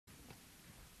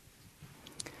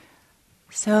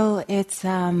So it's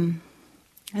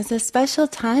a special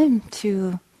time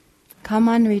to come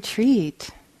on retreat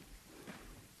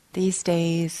these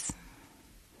days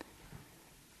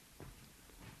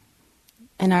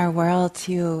in our world,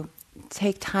 to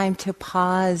take time to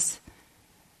pause,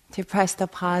 to press the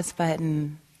pause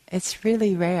button. It's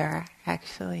really rare,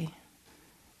 actually,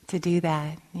 to do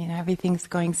that. You know, everything's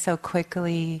going so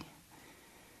quickly.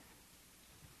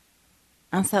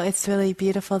 And so it's really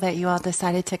beautiful that you all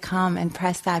decided to come and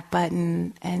press that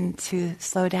button and to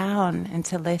slow down and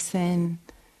to listen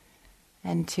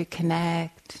and to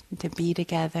connect, to be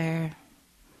together.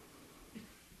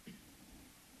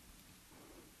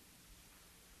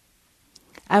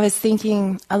 I was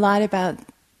thinking a lot about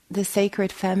the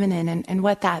sacred feminine and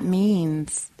what that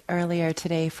means earlier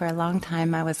today. For a long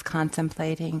time I was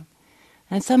contemplating.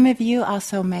 And some of you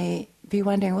also may be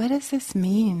wondering, what does this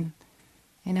mean?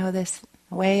 You know, this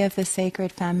way of the sacred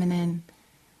feminine.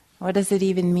 What does it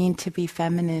even mean to be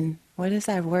feminine? What does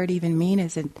that word even mean?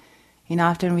 Is it, you know,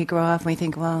 often we grow up and we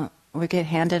think, well, we get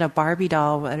handed a Barbie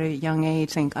doll at a young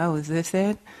age, think, oh, is this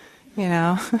it? You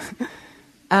know?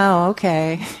 Oh,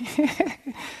 okay.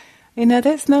 You know,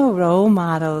 there's no role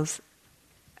models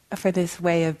for this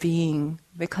way of being,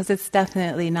 because it's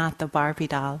definitely not the Barbie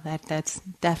doll. That's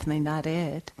definitely not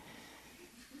it.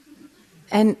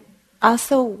 And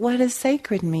also, what does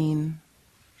sacred mean?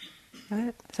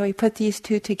 Right? So we put these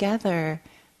two together,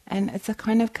 and it's a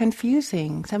kind of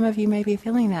confusing. Some of you may be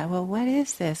feeling that. Well, what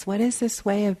is this? What is this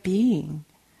way of being?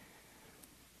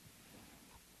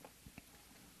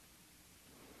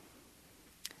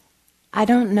 I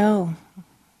don't know,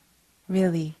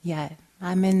 really, yet.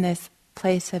 I'm in this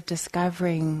place of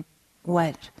discovering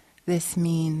what this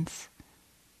means.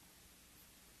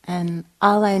 And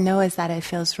all I know is that it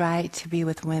feels right to be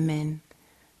with women.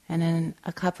 And then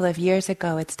a couple of years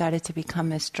ago, it started to become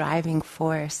this driving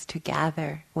force to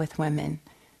gather with women.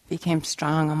 It became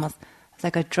strong, almost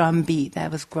like a drum beat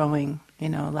that was growing, you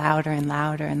know, louder and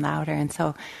louder and louder. And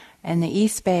so in the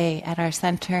East Bay, at our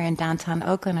center in downtown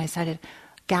Oakland, I started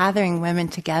gathering women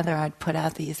together. I'd put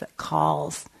out these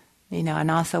calls, you know,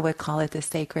 and also would call it the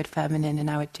sacred feminine, and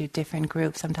I would do different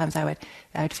groups. Sometimes I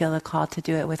would feel a call to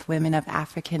do it with women of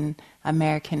African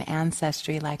American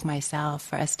ancestry like myself,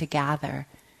 for us to gather.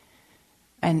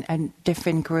 And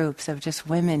different groups of just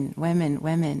women.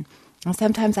 And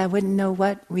sometimes I wouldn't know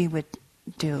what we would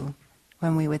do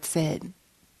when we would sit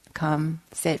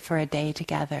for a day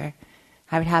together.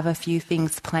 I would have a few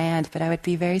things planned, but I would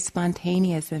be very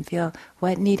spontaneous and feel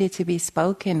what needed to be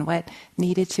spoken, what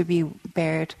needed to be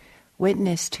bared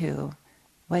witness to,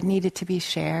 what needed to be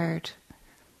shared.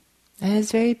 And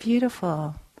it's very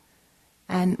beautiful.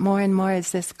 And more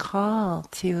is this call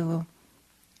to,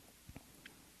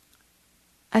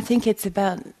 I think it's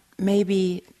about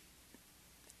maybe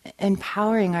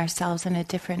empowering ourselves in a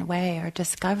different way or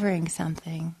discovering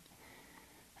something.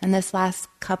 And this last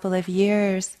couple of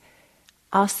years,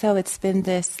 also it's been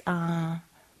this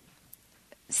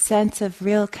sense of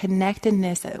real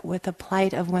connectedness with the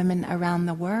plight of women around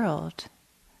the world.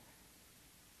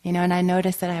 You know, and I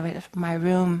noticed that my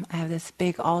room, I have this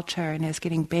big altar, and it's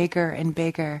getting bigger and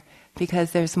bigger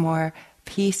because there's more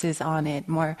pieces on it,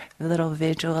 more little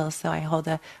vigils. So I hold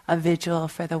a vigil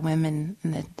for the women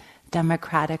in the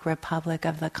Democratic Republic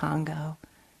of the Congo,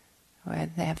 where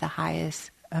they have the highest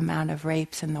amount of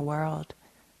rapes in the world.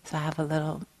 So I have a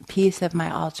little piece of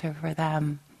my altar for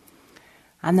them.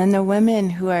 And then the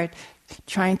women who are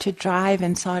trying to drive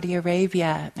in Saudi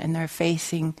Arabia, and they're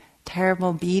facing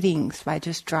terrible beatings by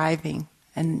just driving,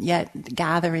 and yet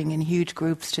gathering in huge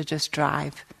groups to just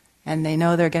drive. And they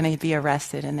know they're going to be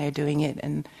arrested, and they're doing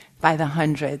it by the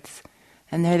hundreds.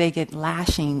 And there they get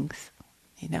lashings,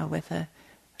 you know, with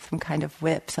some kind of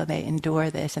whip, so they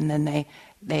endure this, and then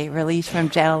they release from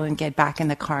jail and get back in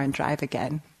the car and drive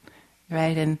again,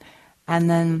 right? And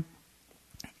then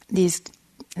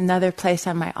another place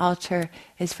on my altar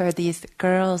is for these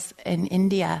girls in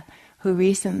India who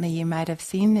recently, you might have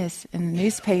seen this in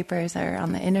newspapers or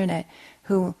on the internet,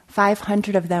 who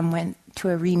 500 of them went to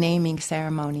a renaming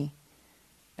ceremony.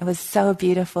 It was so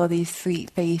beautiful, these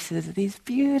sweet faces, these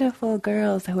beautiful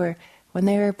girls who were, when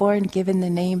they were born, given the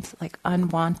names like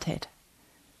unwanted.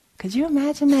 Could you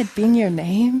imagine that being your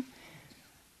name?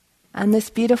 And this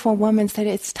beautiful woman said,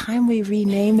 it's time we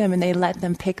rename them, and they let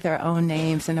them pick their own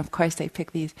names. And of course they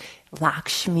picked these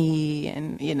Lakshmi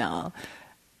and, you know,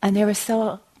 and they were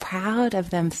so proud of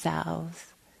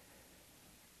themselves.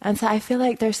 And so I feel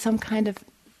like there's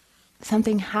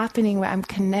something happening where I'm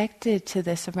connected to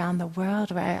this around the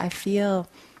world, where I feel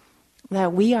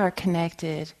that we are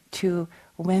connected to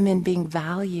women being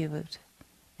valued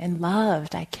and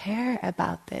loved. I care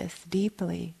about this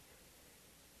deeply.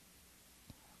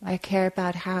 I care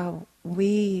about how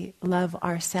we love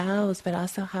ourselves, but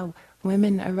also how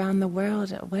women around the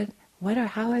world,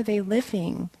 how are they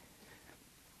living?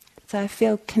 So I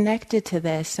feel connected to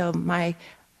this. So my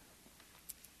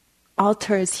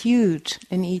altar is huge,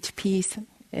 and each piece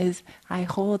is, I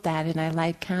hold that and I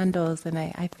light candles and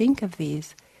I think of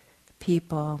these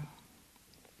people.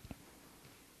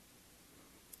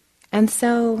 And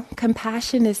so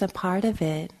compassion is a part of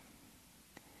it.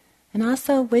 And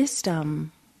also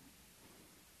wisdom.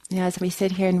 You know, as we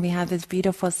sit here and we have this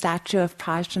beautiful statue of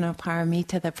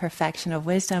Prajnaparamita, the perfection of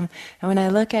wisdom, and when I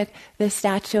look at this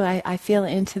statue, I feel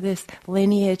into this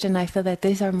lineage, and I feel that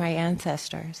these are my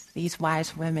ancestors, these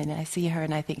wise women. And I see her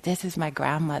and I think, this is my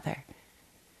grandmother.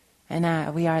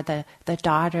 And we are the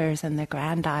daughters and the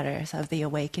granddaughters of the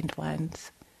awakened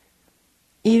ones.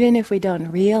 Even if we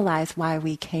don't realize why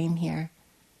we came here.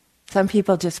 Some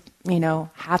people just,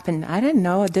 happen, I didn't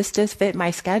know, this just fit my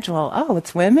schedule. Oh,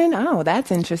 it's women? Oh,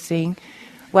 that's interesting.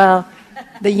 Well,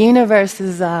 the universe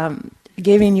is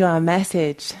giving you a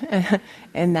message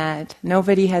in that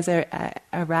nobody has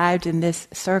arrived in this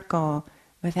circle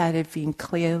without it being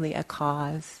clearly a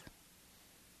cause.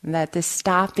 And that this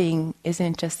stopping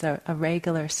isn't just a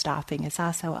regular stopping, it's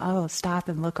also, stop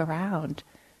and look around.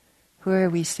 Who are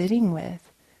we sitting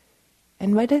with?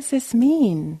 And what does this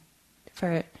mean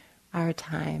for our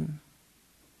time?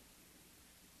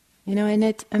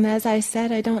 And as I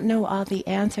said, I don't know all the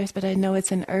answers, but I know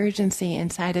it's an urgency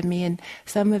inside of me, and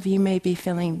some of you may be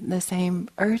feeling the same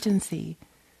urgency,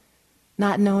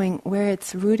 not knowing where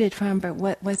it's rooted from, but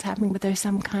what's happening, but there's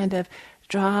some kind of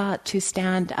draw to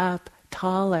stand up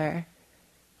taller,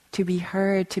 to be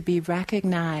heard, to be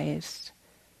recognized.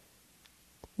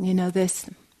 This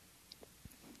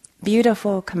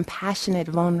beautiful, compassionate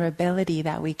vulnerability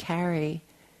that we carry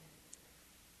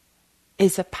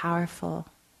is a powerful,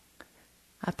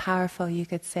 you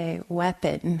could say,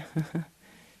 weapon.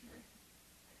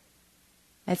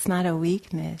 It's not a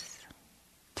weakness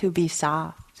to be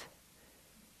soft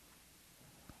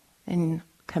and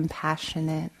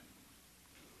compassionate.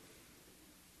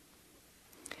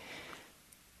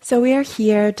 So we are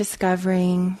here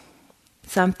discovering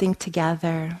something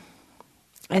together.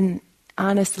 And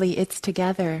honestly, it's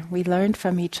together. We learn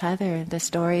from each other, the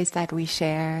stories that we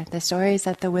share, the stories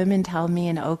that the women tell me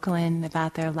in Oakland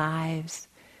about their lives,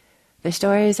 the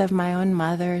stories of my own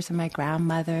mothers and my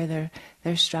grandmother,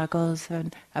 their struggles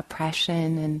and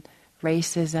oppression and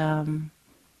racism.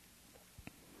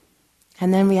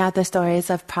 And then we have the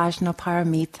stories of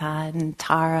Prajnaparamita and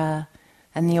Tara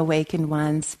and the awakened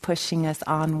ones pushing us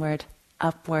onward,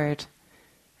 upward.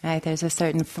 Right? There's a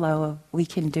certain flow of, we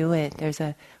can do it. There's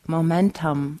a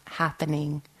momentum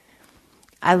happening.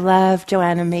 I love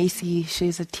Joanna Macy.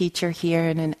 She's a teacher here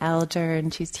and an elder,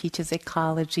 and she teaches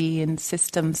ecology and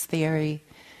systems theory.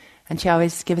 And she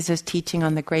always gives us teaching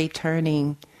on the great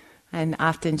turning. And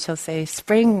often she'll say,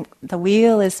 spring, the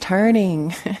wheel is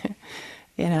turning.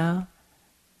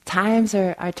 Times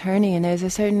are turning, and there's a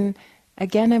certain,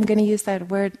 again, I'm going to use that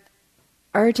word,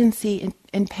 urgency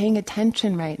in paying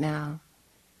attention right now.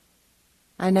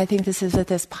 And I think this is what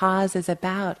this pause is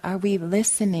about. Are we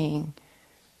listening?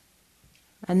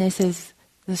 And this is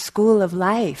the school of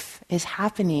life is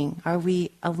happening. Are we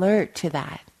alert to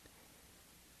that?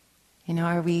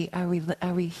 Are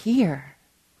we here?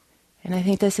 And I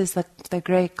think this is the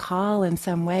great call in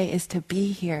some way, is to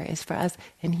be here, is for us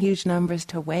in huge numbers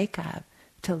to wake up,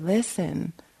 to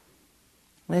listen.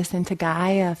 Listen to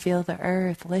Gaia, feel the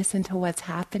earth, listen to what's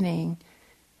happening,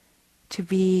 to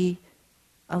be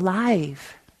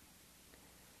alive,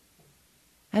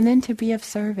 and then to be of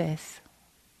service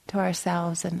to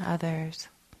ourselves and others.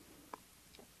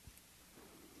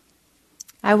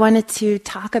 I wanted to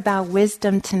talk about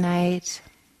wisdom tonight,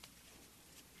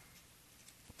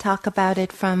 talk about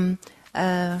it from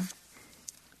a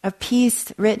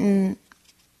piece written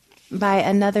by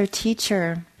another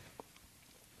teacher.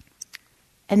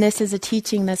 And this is a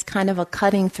teaching that's kind of a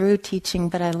cutting through teaching,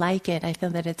 but I like it. I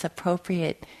feel that it's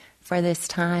appropriate for this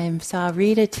time. So I'll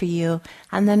read it to you,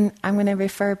 and then I'm going to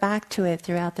refer back to it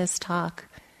throughout this talk.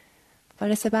 But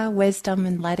it's about wisdom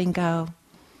and letting go.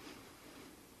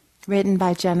 Written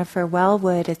by Jennifer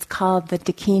Wellwood. It's called The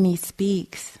Dakini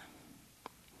Speaks.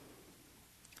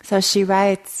 So she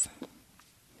writes,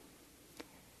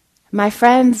 "My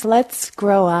friends, let's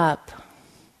grow up.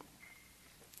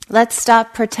 Let's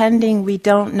stop pretending we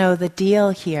don't know the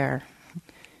deal here.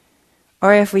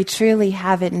 Or if we truly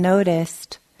haven't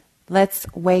noticed, let's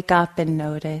wake up and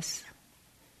notice.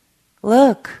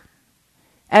 Look,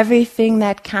 everything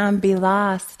that can be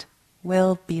lost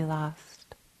will be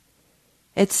lost.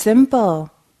 It's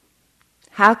simple.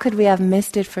 How could we have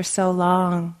missed it for so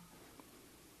long?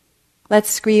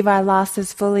 Let's grieve our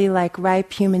losses fully like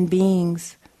ripe human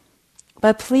beings.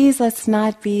 But please let's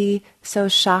not be so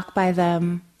shocked by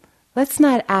them. Let's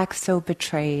not act so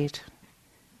betrayed,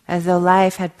 as though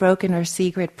life had broken her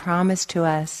secret promise to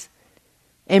us.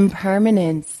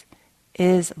 Impermanence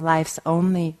is life's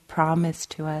only promise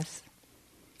to us.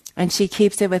 And she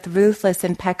keeps it with ruthless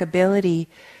impeccability.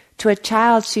 To a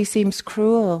child she seems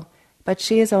cruel, but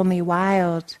she is only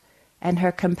wild, and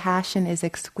her compassion is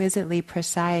exquisitely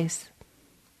precise.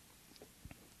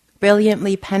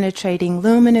 Brilliantly penetrating,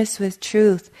 luminous with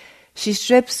truth, she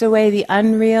strips away the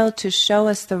unreal to show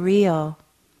us the real.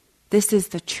 This is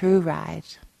the true ride.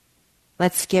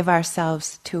 Let's give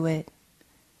ourselves to it.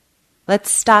 Let's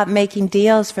stop making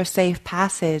deals for safe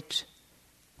passage.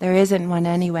 There isn't one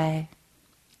anyway,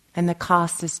 and the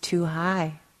cost is too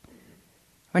high.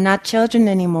 We're not children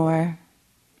anymore.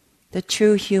 The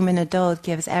true human adult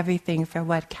gives everything for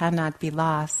what cannot be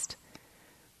lost.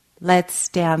 Let's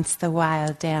dance the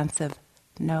wild dance of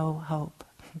no hope.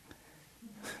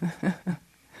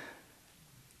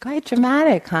 Quite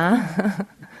dramatic, huh?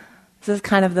 This is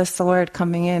kind of the sword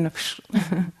coming in.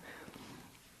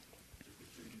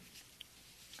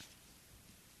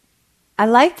 I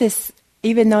like this,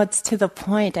 even though it's to the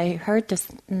point. I heard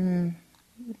this in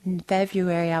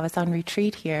February. I was on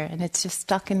retreat here, and it's just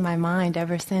stuck in my mind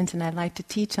ever since, and I'd like to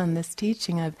teach on this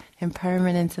teaching of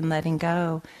impermanence and letting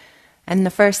go. And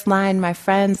the first line, my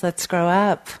friends, let's grow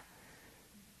up.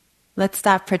 Let's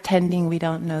stop pretending we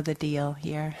don't know the deal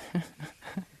here.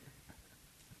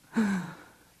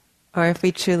 Or if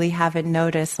we truly haven't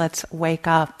noticed, let's wake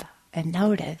up and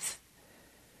notice.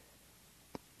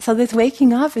 So this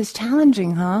waking up is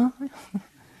challenging, huh?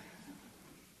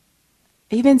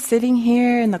 Even sitting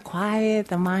here in the quiet,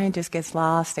 the mind just gets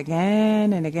lost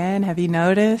again and again. Have you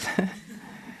noticed?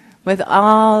 With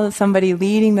somebody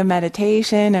leading the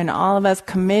meditation and all of us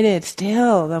committed,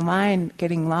 still the mind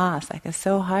getting lost. Like it's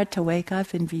so hard to wake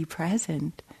up and be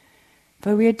present.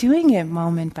 But we're doing it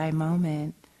moment by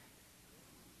moment.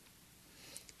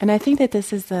 And I think that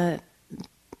this is the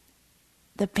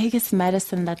biggest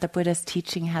medicine that the Buddha's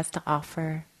teaching has to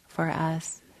offer for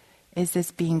us, is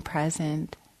this being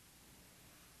present.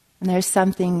 And there's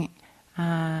something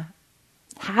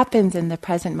happens in the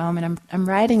present moment. I'm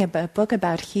writing a book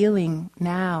about healing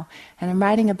now, and I'm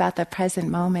writing about the present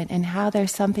moment and how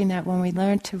there's something that when we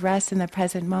learn to rest in the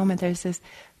present moment, there's this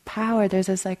power, there's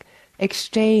this like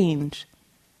exchange.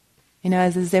 You know,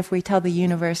 as if we tell the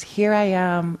universe, here I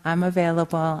am, I'm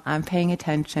available, I'm paying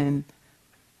attention,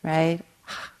 right?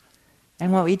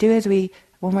 And what we do is when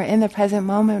we're in the present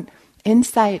moment,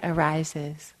 insight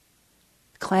arises.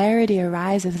 Clarity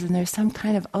arises, and there's some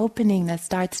kind of opening that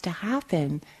starts to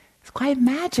happen. It's quite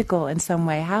magical in some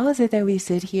way. How is it that we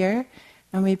sit here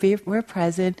and we're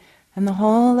present, and the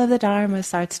whole of the Dharma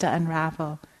starts to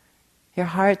unravel? Your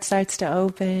heart starts to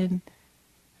open,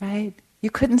 right?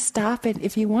 You couldn't stop it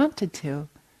if you wanted to.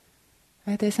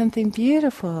 Right? There's something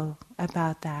beautiful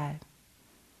about that.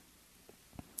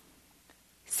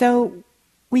 So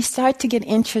we start to get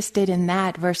interested in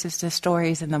that versus the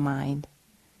stories in the mind.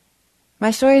 My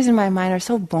stories in my mind are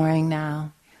so boring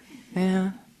now.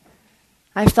 Yeah,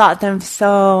 I've thought them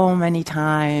so many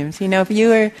times. You know, if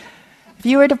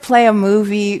you were to play a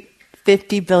movie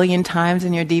 50 billion times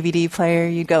in your DVD player,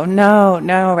 you'd go, no,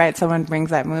 right? Someone brings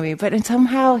that movie, but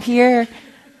somehow here,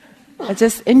 it's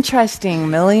just interesting,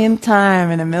 million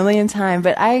time and a million time.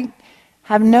 But I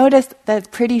have noticed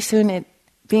that pretty soon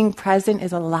being present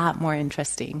is a lot more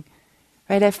interesting,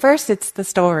 right? At first, it's the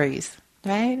stories,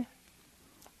 right?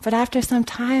 But after some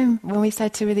time, when we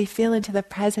start to really feel into the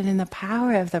present and the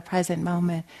power of the present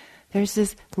moment, there's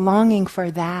this longing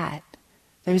for that.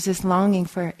 There's this longing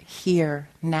for here,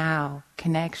 now,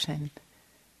 connection,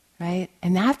 right?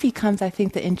 And that becomes, I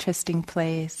think, the interesting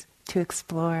place to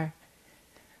explore.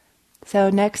 So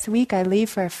next week I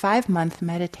leave for a 5-month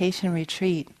meditation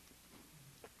retreat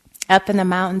up in the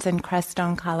mountains in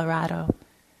Crestone, Colorado.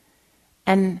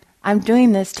 And I'm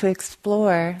doing this to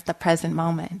explore the present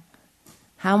moment.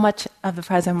 How much of the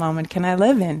present moment can I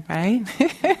live in, right?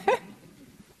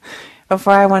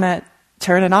 Before I want to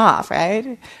turn it off,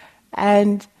 right?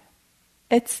 And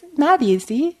it's not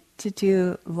easy to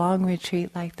do long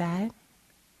retreat like that.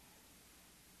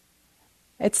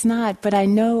 It's not, but I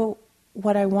know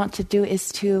what I want to do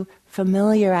is to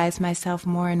familiarize myself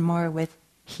more and more with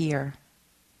here,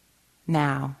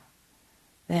 now.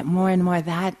 That more and more,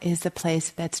 that is the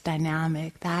place that's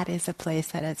dynamic. That is the place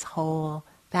that is whole.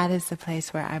 That is the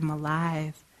place where I'm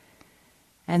alive.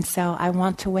 And so I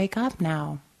want to wake up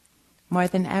now, more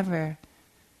than ever.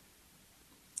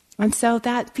 And so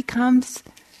that becomes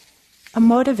a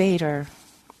motivator.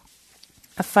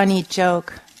 A funny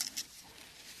joke.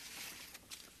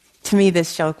 To me,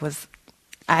 this joke was,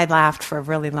 I laughed for a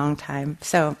really long time.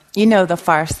 So, you know the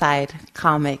Far Side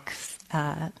comics.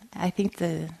 I think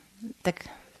the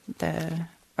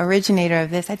originator of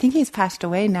this, I think he's passed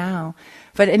away now.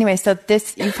 But anyway, so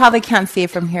this, you probably can't see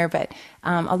it from here, but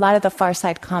a lot of the Far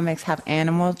Side comics have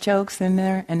animal jokes in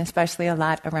there, and especially a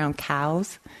lot around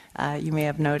cows. You may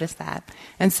have noticed that.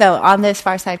 And so on this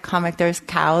Far Side comic, there's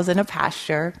cows in a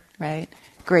pasture, right,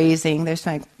 grazing. There's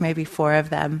like maybe 4 of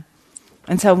them.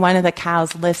 And so one of the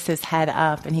cows lifts his head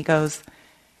up and he goes,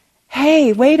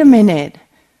 "Hey, wait a minute.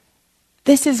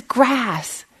 This is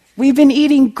grass. We've been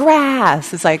eating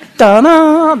grass." It's like,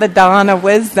 da-da, the dawn of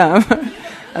wisdom.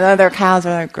 And other cows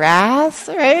are like, "Grass,"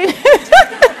 right?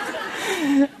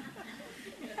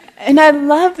 And I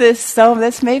love this so,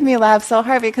 this made me laugh so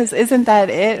hard because isn't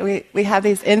that it? We have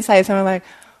these insights and we're like,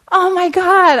 oh my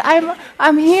God,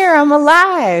 I'm here, I'm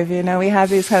alive. You know, we have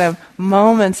these kind of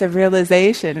moments of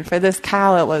realization. For this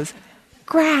cow, it was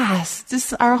grass.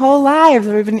 Just our whole lives,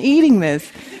 we've been eating this.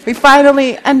 We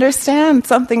finally understand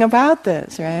something about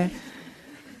this, right?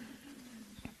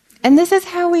 And this is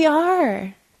how we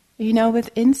are, you know, with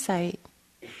insight,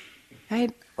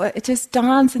 right? It just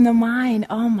dawns in the mind,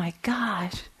 oh my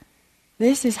gosh,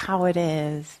 this is how it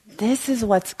is. This is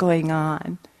what's going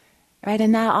on. Right,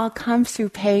 and that all comes through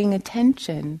paying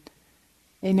attention,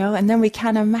 you know, and then we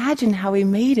can't imagine how we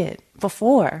made it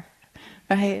before,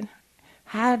 right?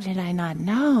 How did I not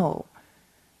know?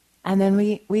 And then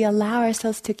we allow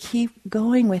ourselves to keep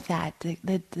going with that,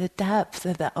 the depth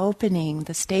of the opening,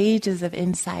 the stages of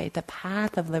insight, the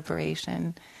path of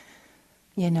liberation,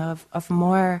 you know, of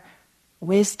more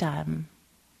wisdom.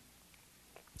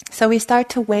 So we start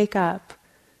to wake up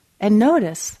and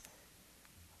notice,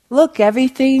 look,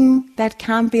 everything that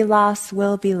can't be lost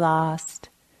will be lost.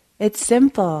 It's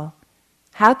simple.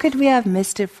 How could we have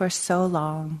missed it for so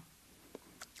long?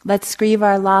 Let's grieve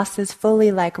our losses fully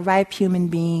like ripe human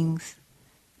beings.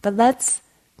 But let's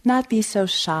not be so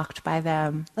shocked by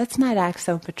them. Let's not act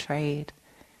so betrayed.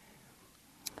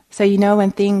 So you know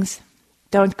when things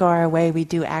don't go our way, we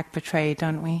do act betrayed,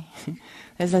 don't we?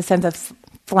 There's a sense of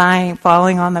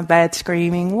falling on the bed,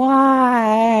 screaming,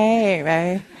 why,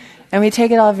 right? And we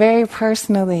take it all very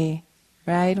personally,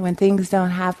 right? When things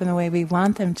don't happen the way we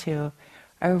want them to,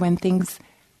 or when things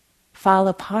fall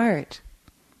apart.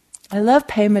 I love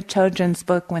Pema Chodron's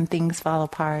book, When Things Fall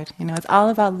Apart. You know, it's all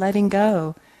about letting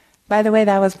go. By the way,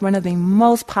 that was one of the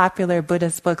most popular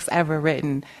Buddhist books ever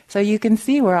written. So you can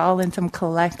see we're all in some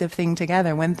collective thing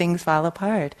together when things fall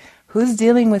apart. Who's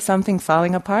dealing with something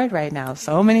falling apart right now?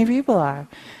 So many people are,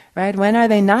 right? When are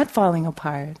they not falling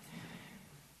apart?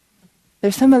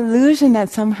 There's some illusion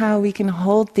that somehow we can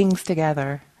hold things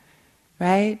together,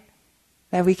 right?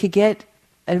 That we could get,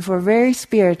 and if we're very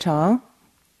spiritual,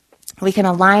 we can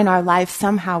align our life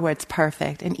somehow where it's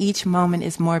perfect, and each moment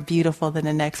is more beautiful than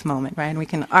the next moment, right? And we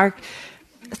can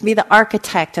be the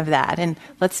architect of that, and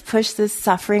let's push this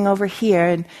suffering over here,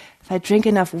 and if I drink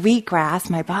enough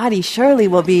wheatgrass, my body surely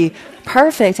will be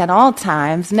perfect at all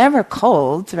times, never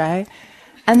cold, right?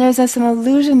 And there's an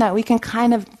illusion that we can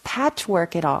kind of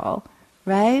patchwork it all,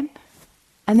 right?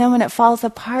 And then when it falls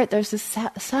apart, there's this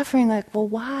suffering like, well,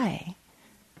 why?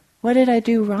 What did I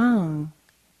do wrong?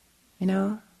 You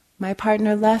know, my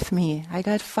partner left me. I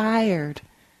got fired.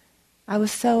 I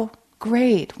was so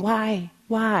great. Why?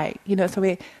 You know,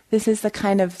 so this is the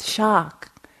kind of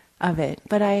shock of it.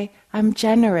 But I'm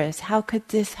generous. How could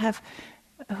this have,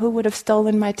 who would have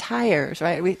stolen my tires,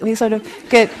 right? We sort of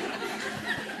get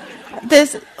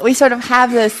this, we sort of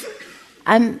have this,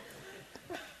 and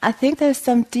I think there's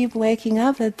some deep waking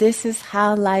up that this is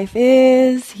how life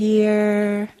is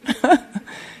here.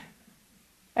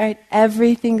 Right?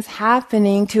 Everything's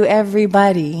happening to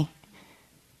everybody.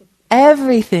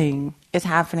 Everything is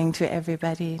happening to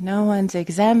everybody. No one's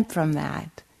exempt from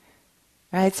that.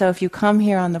 Right? So if you come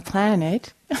here on the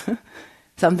planet,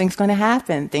 something's going to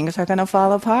happen. Things are going to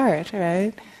fall apart,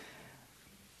 right?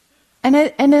 And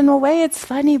in a way it's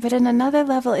funny, but in another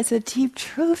level it's a deep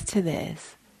truth to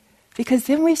this. Because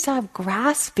then we stop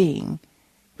grasping.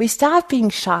 We stop being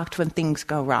shocked when things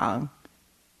go wrong.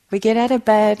 We get out of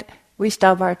bed, we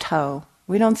stub our toe.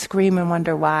 We don't scream and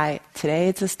wonder why. Today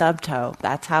it's a stub toe.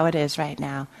 That's how it is right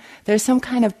now. There's some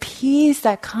kind of peace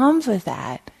that comes with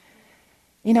that.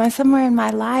 You know, somewhere in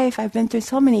my life I've been through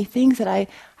so many things that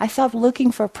I stopped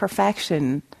looking for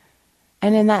perfection.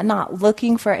 And in that not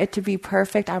looking for it to be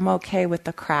perfect, I'm okay with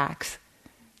the cracks.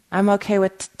 I'm okay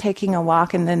with taking a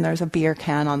walk and then there's a beer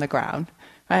can on the ground.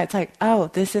 Right? It's like,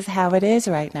 oh, this is how it is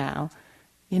right now.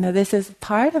 This is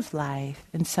part of life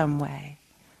in some way.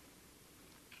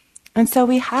 And so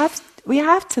we have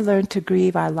to learn to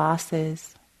grieve our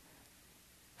losses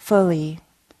fully,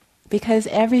 because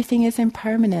everything is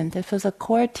impermanent. This was a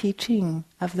core teaching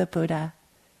of the Buddha.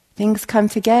 Things come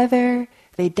together,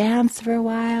 they dance for a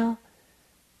while,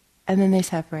 and then they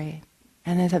separate.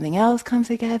 And then something else comes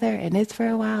together, and it's for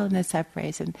a while, and it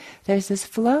separates. And there's this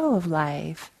flow of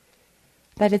life,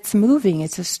 that it's moving,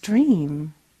 it's a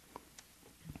stream.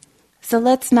 So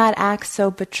let's not act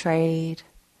so betrayed.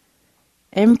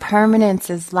 Impermanence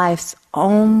is life's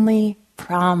only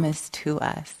promise to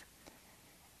us.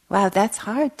 Wow, that's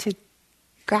hard to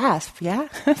grasp, yeah?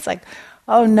 It's like,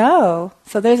 oh no.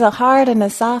 So there's a hard and a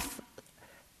soft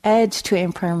edge to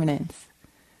impermanence.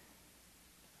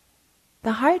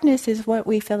 The hardness is what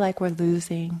we feel like we're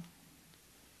losing.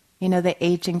 The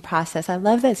aging process. I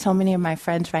love that so many of my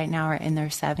friends right now are in their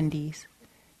 70s.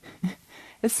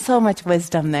 There's so much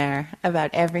wisdom there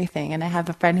about everything. And I have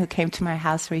a friend who came to my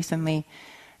house recently,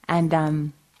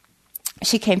 and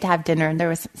she came to have dinner, and there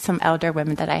was some elder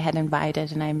women that I had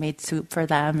invited, and I made soup for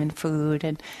them and food,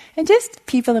 and just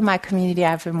people in my community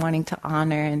I've been wanting to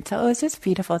honor, and so it was just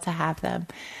beautiful to have them.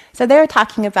 So they were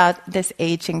talking about this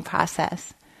aging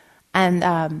process.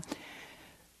 And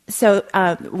so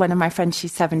one of my friends,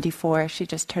 she's 74, she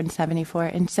just turned 74,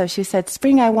 and so she said,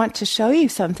 "Spring, I want to show you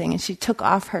something," and she took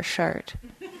off her shirt.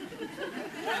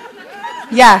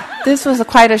 Yeah, this was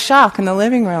quite a shock in the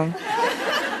living room.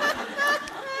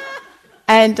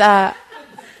 And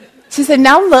she said,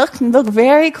 "Now look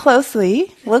very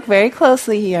closely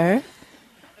here."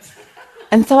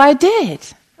 And so I did.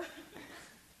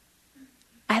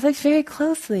 I looked very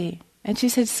closely. And she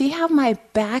said, "See how my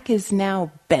back is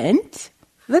now bent?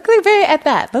 Look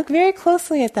very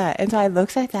closely at that." And so I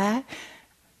looked at that,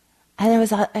 and it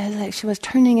was like she was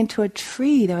turning into a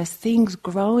tree. There was things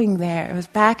growing there. It was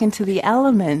back into the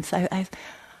elements. I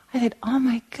said, "Oh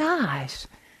my gosh."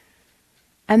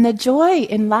 And the joy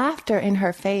and laughter in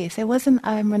her face, it wasn't,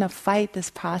 "I'm going to fight this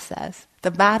process.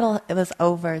 The battle, it was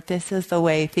over. This is the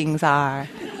way things are,"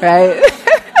 right?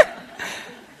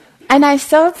 And I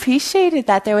so appreciated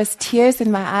that there was tears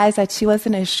in my eyes, that she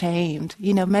wasn't ashamed.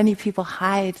 Many people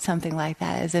hide something like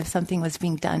that as if something was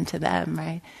being done to them,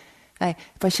 right?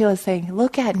 But she was saying,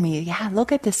 "Look at me. Yeah,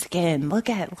 look at the skin. Look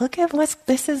at what's,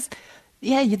 this is,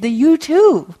 yeah, you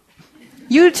too.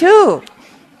 You too."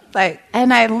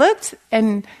 And I looked,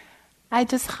 and I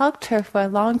just hugged her for a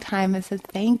long time and said,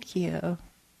 "Thank you.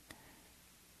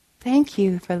 Thank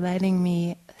you for letting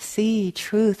me see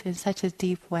truth in such a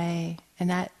deep way." And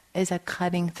that is a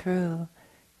cutting through,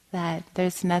 that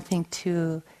there's nothing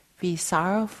to be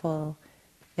sorrowful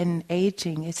in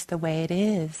aging. It's the way it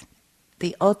is.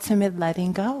 The ultimate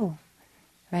letting go.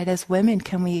 Right? As women,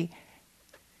 can we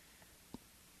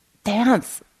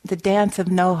dance the dance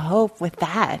of no hope with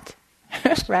that?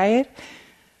 Right?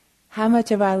 How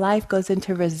much of our life goes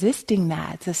into resisting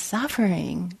that, the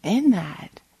suffering in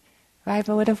that? Right?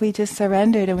 But what if we just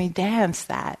surrendered and we danced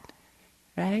that?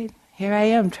 Right? Here I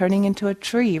am turning into a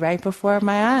tree right before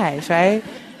my eyes, right?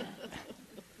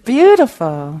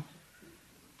 Beautiful.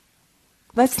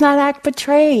 Let's not act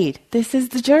betrayed. This is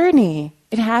the journey.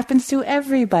 It happens to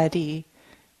everybody,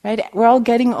 right? We're all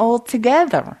getting old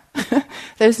together.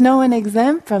 There's no one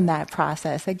exempt from that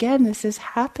process. Again, this is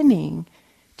happening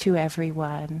to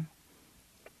everyone.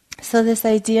 So this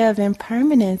idea of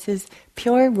impermanence is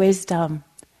pure wisdom,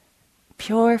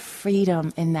 pure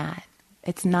freedom in that.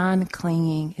 It's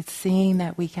non-clinging. It's seeing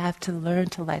that we have to learn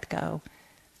to let go,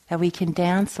 that we can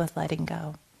dance with letting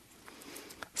go.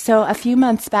 So a few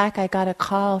months back, I got a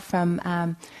call from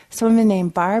someone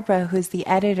named Barbara, who's the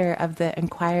editor of the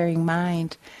Inquiring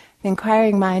Mind. The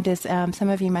Inquiring Mind is, some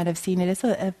of you might have seen it, it's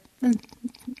a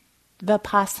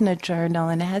Vipassana journal,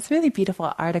 and it has really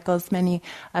beautiful articles. Many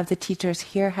of the teachers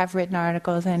here have written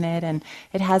articles in it, and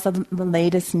it has the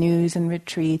latest news and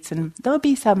retreats, and there'll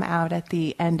be some out at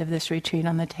the end of this retreat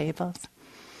on the tables.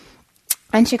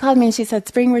 And she called me and she said,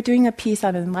 "Spring, we're doing a piece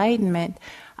on enlightenment.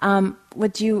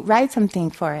 Would you write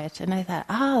something for it?" And I thought,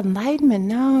 enlightenment,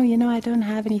 no, I don't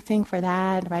have anything for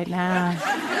that right now.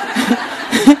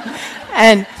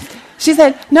 And she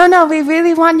said, no, we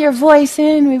really want your voice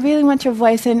in.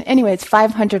 Anyway, it's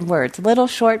 500 words. A little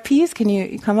short piece. Can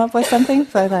you come up with something?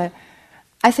 So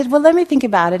I said, well, let me think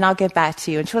about it and I'll get back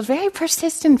to you. And she was very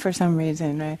persistent for some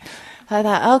reason, right? So I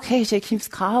thought, okay, she keeps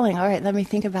calling. All right, let me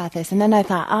think about this. And then I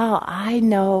thought, I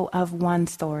know of one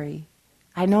story.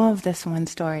 I know of this one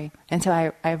story. And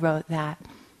so I wrote that.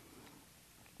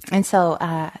 And so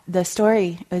the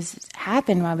story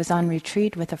happened when I was on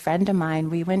retreat with a friend of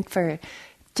mine. We went for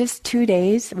just 2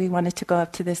 days. We wanted to go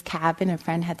up to this cabin. A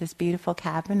friend had this beautiful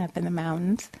cabin up in the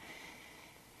mountains.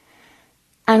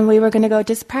 And we were going to go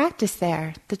just practice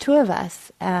there, the two of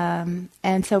us. And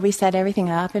so we set everything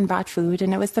up and brought food.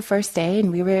 And it was the first day,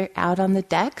 and we were out on the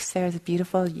decks. There was a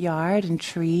beautiful yard and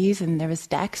trees, and there was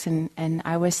decks. And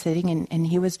I was sitting, and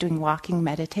he was doing walking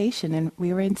meditation, and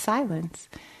we were in silence.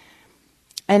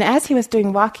 And as he was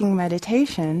doing walking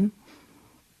meditation,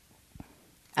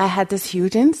 I had this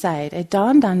huge insight. It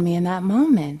dawned on me in that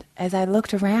moment as I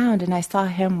looked around and I saw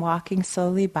him walking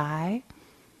slowly by.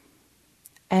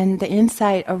 And the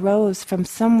insight arose from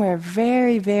somewhere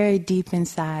very, very deep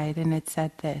inside, and it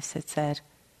said this. It said,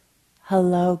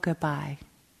 "Hello, goodbye."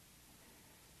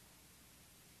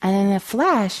 And in a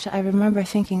flash, I remember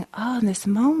thinking, oh, this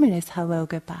moment is hello,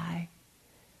 goodbye.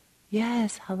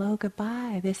 Yes, hello,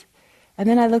 goodbye. This. And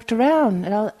then I looked around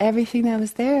at everything that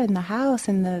was there in the house,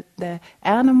 and the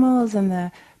animals and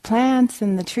the plants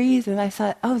and the trees, and I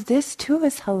thought, oh, this too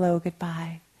is hello,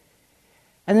 goodbye.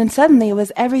 And then suddenly it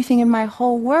was everything in my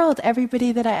whole world,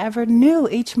 everybody that I ever knew.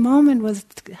 Each moment was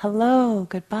hello,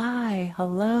 goodbye,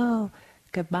 hello,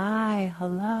 goodbye,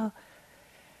 hello.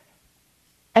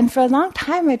 And for a long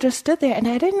time I just stood there, and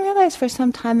I didn't realize for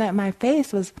some time that my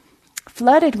face was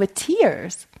flooded with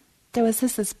tears. There was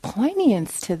this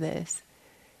poignance to this.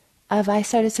 I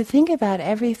started to think about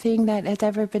everything that has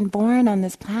ever been born on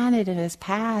this planet and has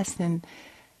passed,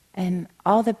 and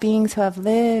all the beings who have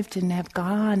lived and have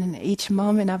gone, and each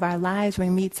moment of our lives we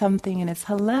meet something and it's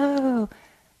hello,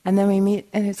 and then we meet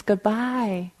and it's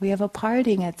goodbye. We have a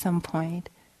parting at some point.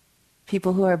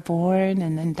 People who are born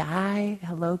and then die,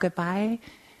 hello, goodbye.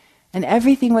 And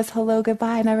everything was hello,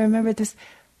 goodbye. And I remember this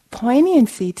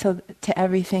poignancy to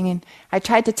everything. And I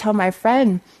tried to tell my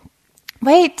friend,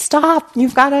 wait, stop,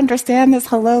 you've got to understand this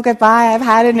hello, goodbye. I've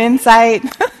had an insight.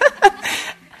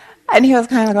 And he was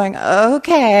kind of going,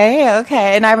 okay.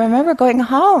 And I remember going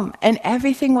home, and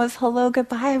everything was hello,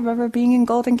 goodbye. I remember being in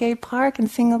Golden Gate Park and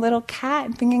seeing a little cat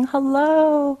and thinking,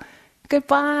 hello,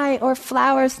 goodbye, or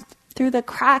flowers through the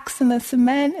cracks in the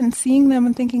cement and seeing them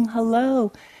and thinking,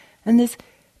 hello. And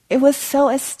it was so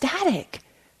ecstatic.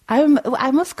 I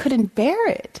almost couldn't bear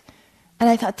it. And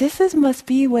I thought, must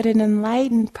be what an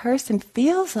enlightened person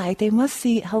feels like. They must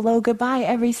see hello, goodbye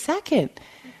every second.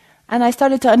 And I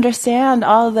started to understand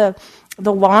all the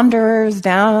wanderers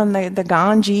down on the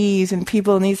Ganges and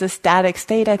people in these ecstatic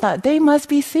state. I thought, they must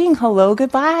be seeing hello,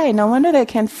 goodbye. No wonder they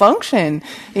can't function.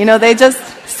 They just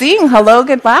seeing hello,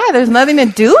 goodbye. There's nothing to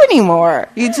do anymore.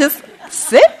 You just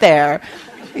sit there,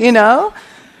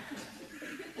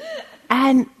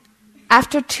 And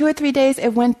after 2 or 3 days,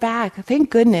 it went back. Thank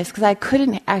goodness, because I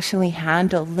couldn't actually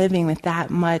handle living with that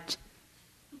much.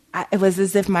 It was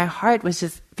as if my heart was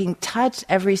just being touched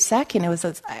every second. It was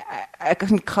I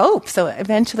couldn't cope. So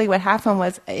eventually what happened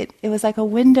was it was like a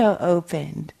window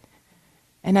opened.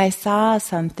 And I saw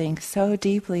something so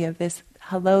deeply of this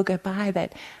hello, goodbye,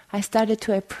 that I started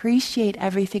to appreciate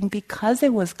everything because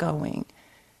it was going.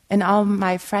 And all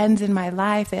my friends in my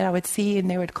life that I would see, and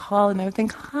they would call, and I would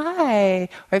think, hi.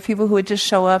 Or people who would just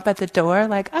show up at the door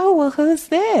like, oh, well, who's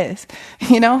this?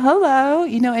 Hello.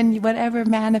 And whatever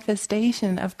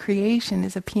manifestation of creation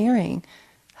is appearing.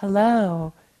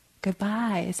 Hello,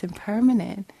 goodbye, it's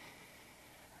impermanent.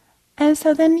 And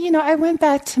so then, I went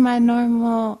back to my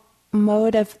normal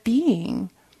mode of being.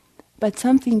 But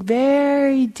something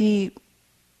very deep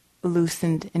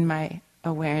loosened in my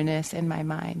awareness, in my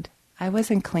mind. I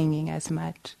wasn't clinging as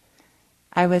much.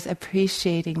 I was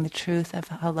appreciating the truth of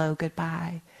hello,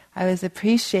 goodbye. I was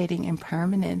appreciating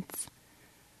impermanence.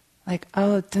 Like,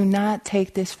 oh, do not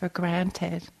take this for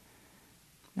granted.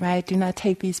 Right? Do not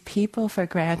take these people for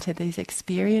granted, these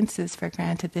experiences for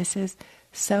granted. This is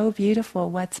so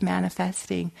beautiful, what's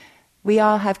manifesting. We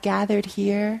all have gathered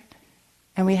here,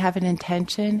 and we have an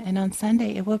intention, and on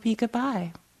Sunday it will be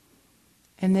goodbye.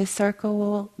 And this circle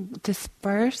will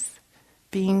disperse.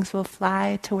 Beings will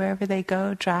fly to wherever they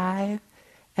go, drive,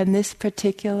 and this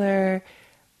particular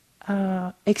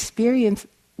experience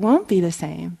won't be the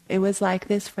same. It was like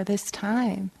this for this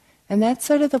time. And that's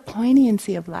sort of the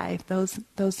poignancy of life,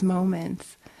 those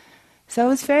moments. So it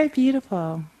was very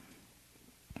beautiful.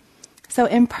 So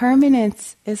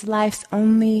impermanence is life's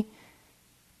only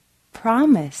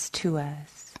promise to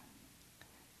us.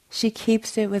 She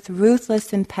keeps it with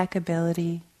ruthless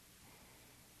impeccability.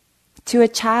 To a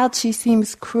child she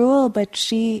seems cruel, but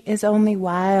she is only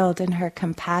wild, and her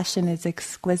compassion is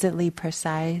exquisitely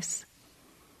precise,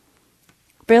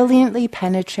 brilliantly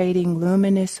penetrating,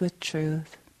 luminous with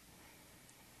truth.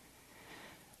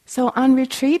 So on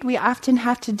retreat we often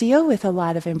have to deal with a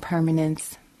lot of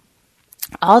impermanence.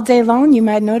 all day long you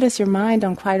might notice your mind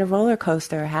on quite a roller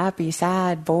coaster, happy,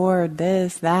 sad, bored,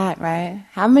 this, that, right?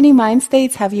 How many mind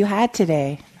states have you had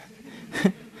today?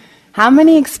 How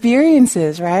many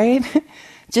experiences, right?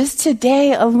 Just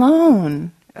today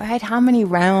alone, right? How many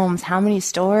realms, how many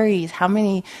stories, how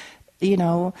many,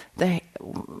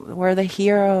 we're the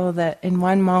hero that in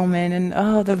one moment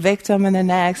and the victim in the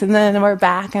next, and then we're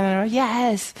back and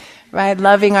yes, right?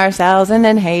 Loving ourselves and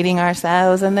then hating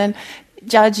ourselves and then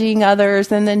judging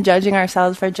others and then judging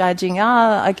ourselves for judging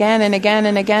again and again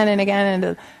and again and again,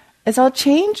 and it's all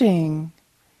changing,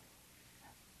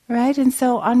 right? And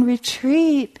so on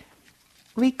retreat,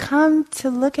 we come to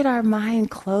look at our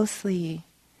mind closely.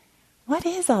 What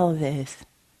is all this?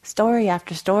 Story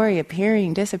after story,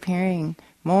 appearing, disappearing,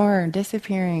 more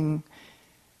disappearing,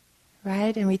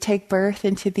 right? And we take birth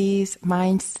into these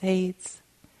mind states.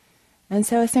 And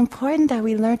so it's important that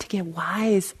we learn to get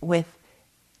wise with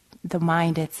the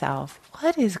mind itself.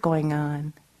 What is going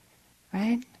on,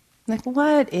 right? Like,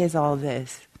 what is all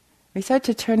this? We start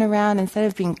to turn around, instead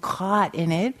of being caught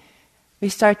in it, we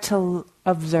start to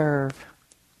observe.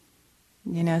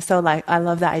 So like, I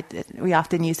love that we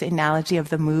often use the analogy of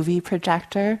the movie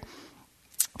projector.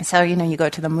 So, you go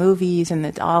to the movies and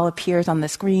it all appears on the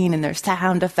screen and there's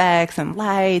sound effects and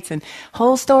lights and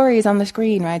whole stories on the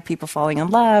screen, right? People falling in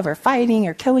love or fighting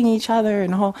or killing each other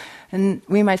and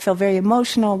we might feel very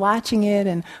emotional watching it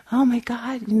and, oh my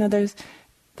God,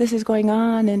 this is going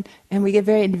on and we get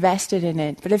very invested in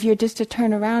it. But if you're just to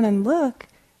turn around and look,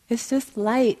 it's just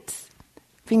lights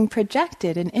being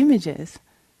projected in images.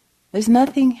 There's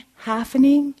nothing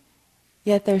happening,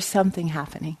 yet there's something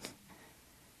happening.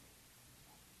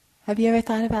 Have you ever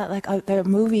thought about the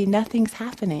movie, nothing's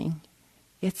happening,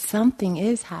 yet something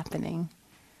is happening?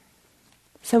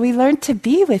 So we learn to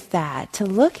be with that, to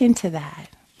look into that.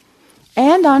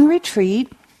 And on retreat,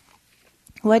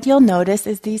 what you'll notice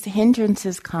is these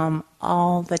hindrances come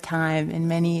all the time in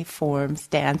many forms,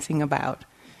 dancing about,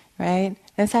 right?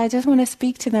 And so I just want to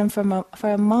speak to them for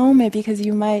a moment, because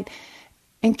you might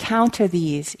encounter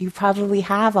these. You probably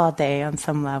have all day on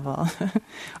some level,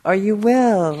 or you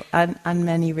will on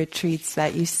many retreats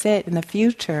that you sit in the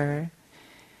future.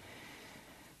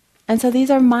 And so these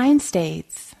are mind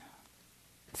states.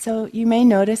 So you may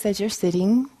notice as you're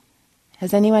sitting,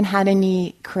 has anyone had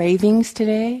any cravings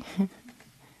today?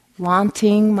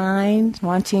 Wanting mind,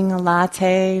 wanting a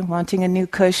latte, wanting a new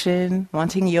cushion,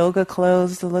 wanting yoga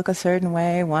clothes to look a certain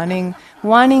way, wanting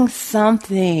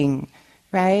something,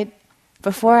 right?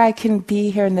 Before I can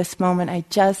be here in this moment, I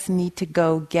just need to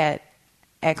go get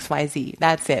XYZ.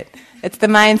 That's it. It's the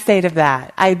mind state of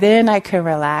that. Then I can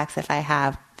relax if I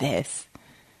have this.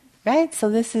 Right?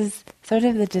 So this is sort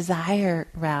of the desire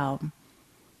realm.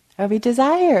 Or we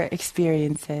desire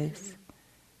experiences.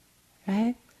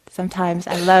 Right? Sometimes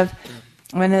I love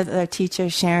one of the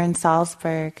teachers, Sharon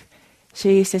Salzberg.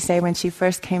 She used to say when she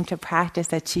first came to practice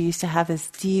that she used to have this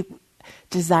deep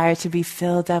desire to be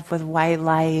filled up with white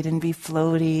light and be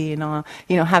floaty and all,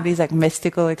 have these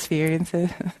mystical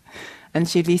experiences. And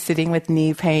she'd be sitting with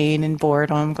knee pain and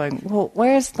boredom going, well,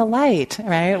 where's the light,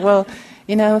 right? Well,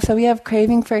 so we have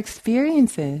craving for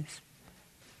experiences,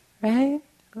 right?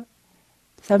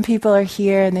 Some people are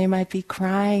here and they might be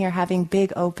crying or having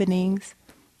big openings.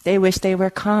 They wish they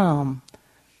were calm.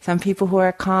 Some people who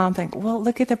are calm think, well,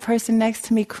 look at the person next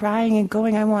to me crying and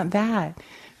going, I want that.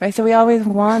 Right? So we always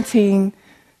wanting,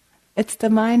 it's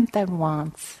the mind that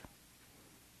wants.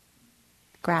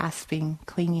 Grasping,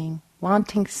 clinging,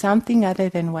 wanting something other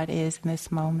than what is in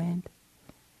this moment.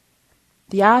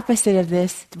 The opposite of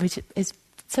this, which is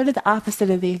sort of the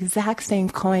opposite of the exact same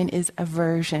coin, is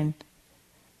aversion.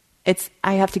 It's,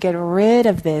 I have to get rid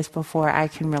of this before I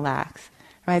can relax.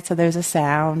 Right? So there's a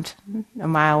sound a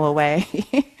mile away.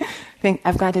 Think,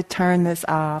 I've got to turn this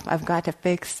off. I've got to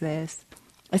fix this.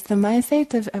 It's the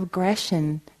mindset of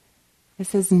aggression. It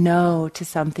says no to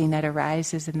something that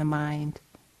arises in the mind.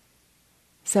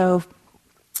 So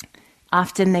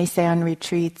often they say on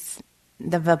retreats,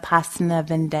 the Vipassana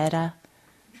vendetta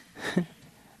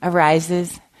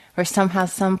arises, or somehow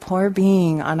some poor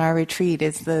being on our retreat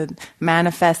is the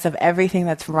manifest of everything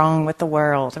that's wrong with the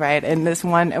world, right? And this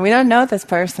one, and we don't know this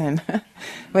person.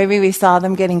 Maybe we saw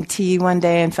them getting tea one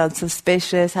day and felt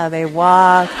suspicious how they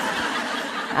walk.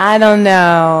 I don't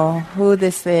know who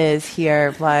this is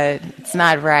here, but it's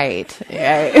not right.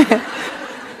 Right?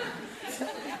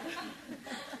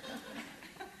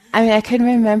 I mean, I can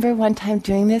remember one time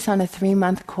doing this on a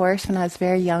 3-month course when I was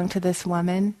very young to this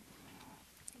woman.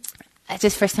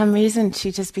 For some reason,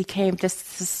 she just became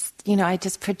I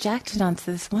just projected onto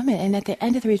this woman. And at the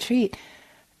end of the retreat,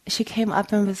 she came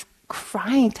up and was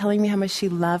crying, telling me how much she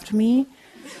loved me.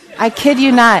 I kid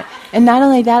you not. And not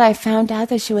only that, I found out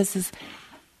that she was this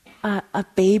a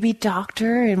baby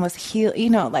doctor and was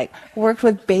worked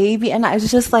with baby, and I was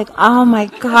just like, oh my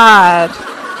God.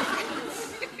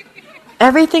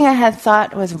 Everything I had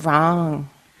thought was wrong.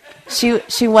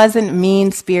 She wasn't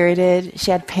mean-spirited.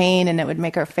 She had pain and it would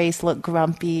make her face look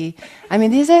grumpy. I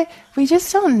mean, we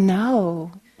just don't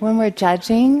know when we're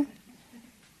judging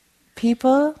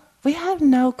people. We have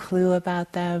no clue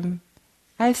about them.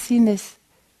 I've seen this.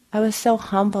 I was so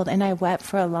humbled and I wept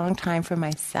for a long time for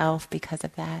myself because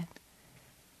of that.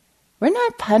 We're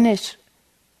not punished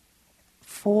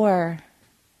for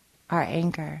our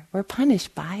anger. We're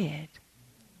punished by it.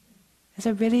 There's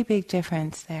a really big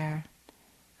difference there.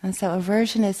 And so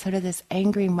aversion is sort of this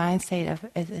angry mind state of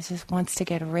it just wants to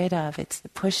get rid of. It's the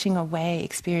pushing away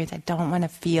experience. I don't want to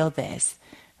feel this,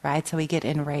 right? So we get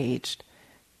enraged.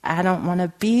 I don't want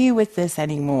to be with this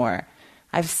anymore.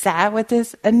 I've sat with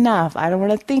this enough. I don't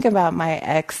want to think about my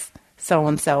ex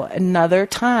so-and-so another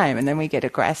time. And then we get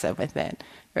aggressive with it,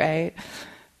 right?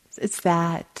 It's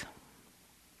that.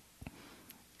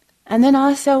 And then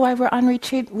also while we're on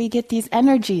retreat, we get these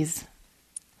energies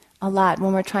a lot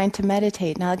when we're trying to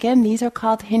meditate. Now again, these are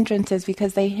called hindrances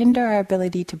because they hinder our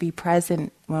ability to be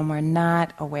present when we're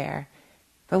not aware.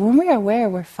 But when we're aware,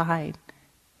 we're fine.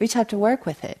 We just have to work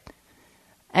with it.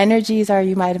 Energies are,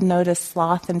 you might have noticed,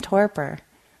 sloth and torpor.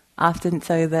 Often,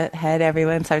 so the head,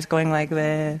 everyone starts going like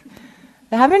this.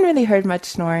 I haven't really heard much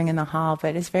snoring in the hall,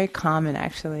 but it's very common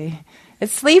actually.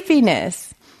 It's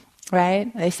sleepiness.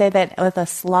 Right? They say that with a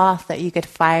sloth that you could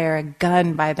fire a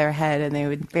gun by their head and they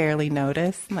would barely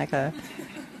notice.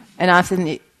 And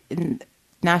often in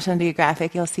National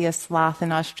Geographic, you'll see a sloth,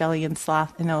 an Australian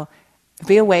sloth, and it'll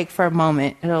be awake for a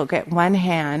moment. It'll get one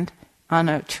hand on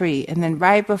a tree, and then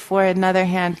right before another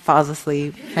hand falls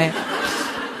asleep. Right?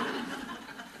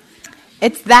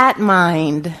 It's that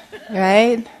mind,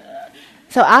 right?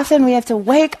 So often we have to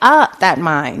wake up that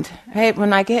mind, right?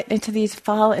 When I get into these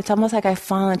it's almost like I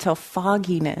fall into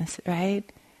fogginess, right?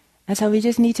 And so we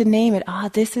just need to name it.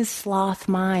 This is sloth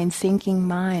mind, sinking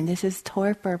mind. This is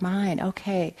torpor mind.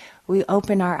 Okay, we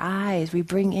open our eyes. We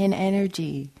bring in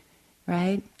energy,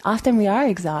 right? Often we are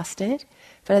exhausted,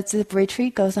 but as the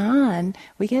retreat goes on,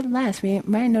 we get less. We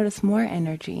might notice more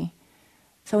energy.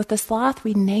 So with the sloth,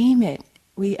 we name it.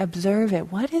 We observe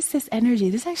it. What is this energy?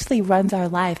 This actually runs our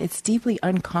life. It's deeply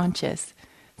unconscious.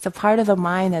 It's a part of the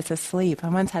mind that's asleep. I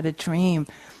once had a dream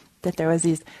that there was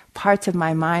these parts of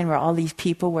my mind where all these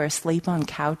people were asleep on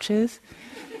couches.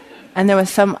 And there was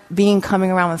some being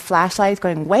coming around with flashlights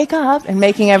going, wake up, and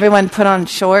making everyone put on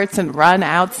shorts and run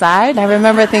outside. I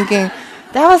remember thinking,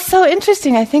 that was so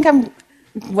interesting. I think I'm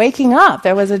waking up.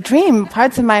 There was a dream,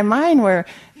 parts of my mind where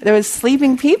there was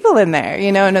sleeping people in there,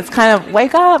 and it's kind of,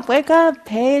 wake up,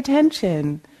 pay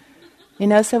attention.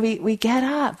 So we get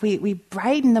up, we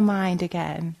brighten the mind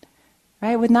again,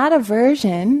 right? With not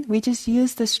aversion, we just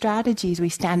use the strategies. We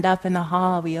stand up in the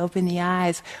hall, we open the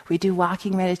eyes, we do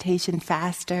walking meditation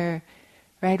faster,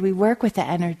 right? We work with the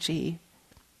energy.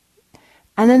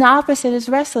 And then the opposite is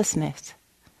restlessness.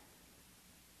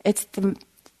 It's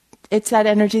that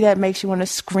energy that makes you want to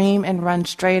scream and run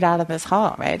straight out of this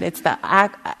hall, right?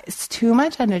 It's too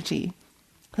much energy.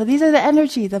 So these are the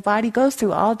energy the body goes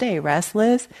through all day.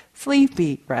 Restless,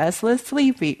 sleepy,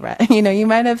 right? You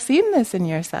might have seen this in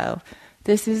yourself.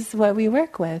 This is what we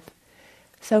work with.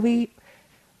 So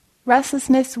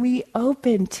restlessness, we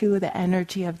open to the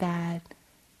energy of that,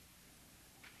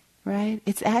 right?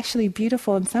 It's actually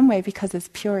beautiful in some way because it's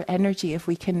pure energy if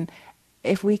we can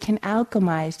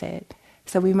alchemize it.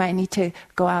 So we might need to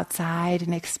go outside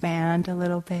and expand a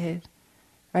little bit,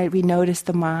 right? We notice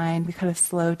the mind, we kind of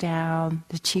slow down.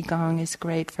 The Qigong is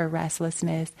great for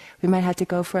restlessness. We might have to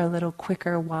go for a little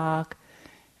quicker walk,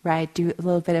 right? Do a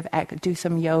little bit of, do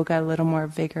some yoga, a little more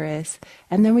vigorous.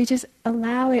 And then we just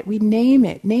allow it, we name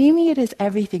it. Naming it is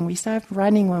everything. We stop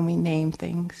running when we name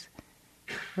things,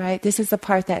 right? This is the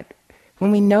part that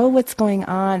when we know what's going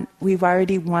on, we've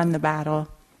already won the battle.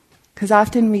 Because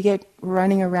often we get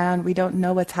running around, we don't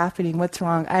know what's happening, what's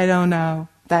wrong, I don't know,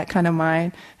 that kind of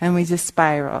mind, and we just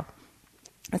spiral.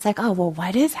 It's like,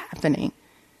 what is happening?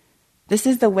 This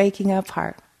is the waking up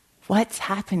part. What's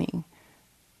happening?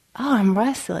 I'm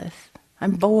restless,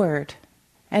 I'm bored,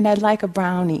 and I'd like a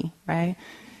brownie, right?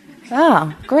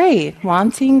 Great,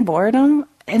 wanting, boredom,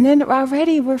 and then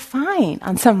already we're fine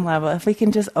on some level if we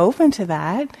can just open to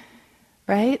that,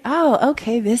 right?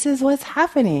 Okay, this is what's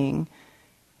happening.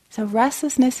 So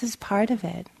restlessness is part of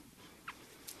it.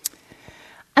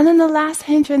 And then the last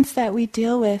hindrance that we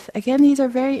deal with, again, these are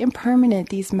very impermanent,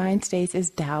 these mind states, is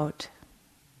doubt.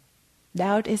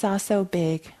 Doubt is also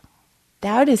big.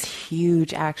 Doubt is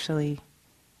huge, actually.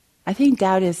 I think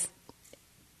doubt is,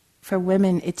 for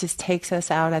women, it just takes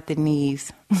us out at the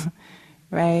knees,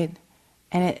 right?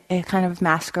 And it kind of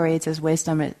masquerades as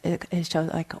wisdom. It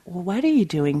shows like, well, what are you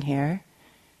doing here?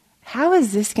 How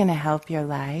is this going to help your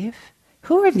life?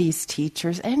 Who are these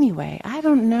teachers anyway? I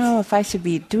don't know if I should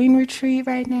be doing retreat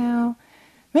right now.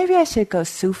 Maybe I should go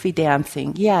Sufi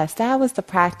dancing. Yes, that was the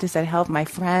practice that helped my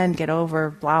friend get over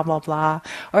blah, blah, blah.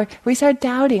 Or we start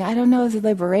doubting. I don't know, is it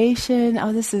liberation?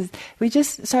 We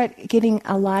just start getting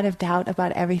a lot of doubt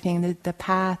about everything, the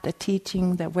path, the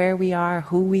teaching, where we are,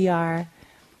 who we are.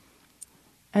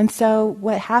 And so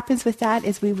what happens with that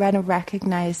is we want to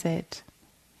recognize it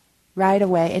right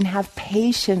away and have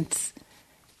patience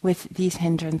with these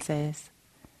hindrances.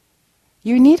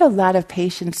 You need a lot of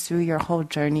patience through your whole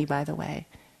journey, by the way.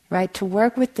 Right? To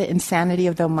work with the insanity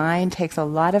of the mind takes a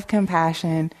lot of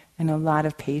compassion and a lot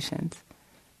of patience,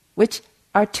 which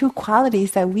are two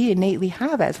qualities that we innately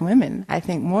have as women, I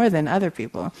think, more than other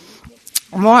people.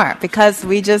 More, because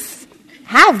we just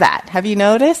have that. Have you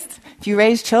noticed? If you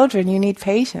raise children, you need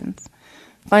patience.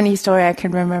 Funny story, I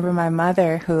can remember my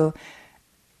mother, who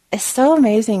is so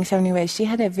amazing in so many ways. She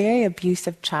had a very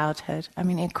abusive childhood. I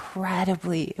mean,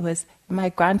 incredibly. My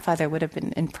grandfather would have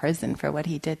been in prison for what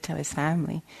he did to his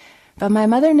family. But my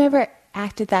mother never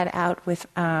acted that out with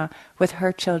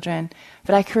her children.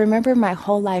 But I can remember my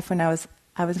whole life when I was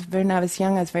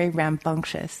young, I was very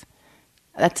rambunctious.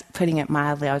 That's putting it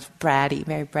mildly. I was bratty,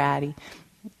 very bratty.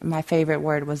 My favorite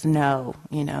word was no,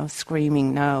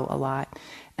 screaming no a lot.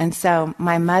 And so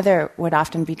my mother would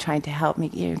often be trying to help me,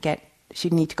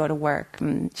 she'd need to go to work,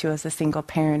 and she was a single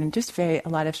parent, and just a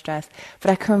lot of stress. But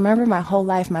I can remember my whole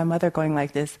life my mother going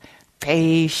like this,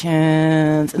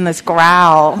 patience, and this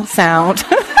growl sound.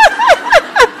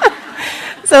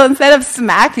 So instead of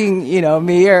smacking,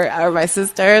 me or my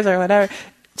sisters or whatever,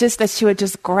 just that she would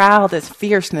just growl this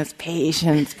fierceness,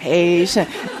 patience, patience.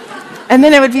 And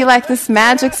then it would be like this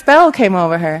magic spell came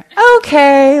over her.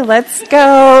 Okay, let's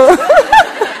go.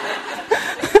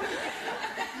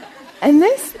 And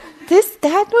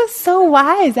that was so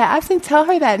wise. I often tell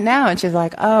her that now, and she's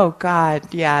like, oh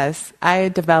God, yes, I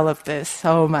developed this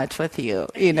so much with you,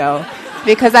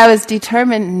 because I was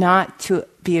determined not to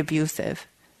be abusive.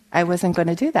 I wasn't going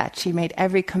to do that. She made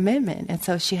every commitment, and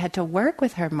so she had to work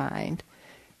with her mind.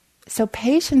 So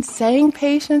saying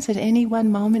patience at any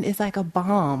one moment is like a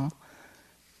bomb.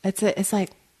 It's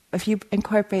like, if you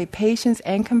incorporate patience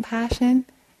and compassion,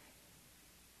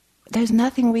 there's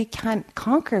nothing we can't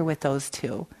conquer with those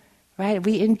two. Right?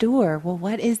 We endure. Well,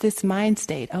 what is this mind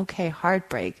state? Okay,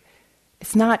 heartbreak.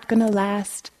 It's not going to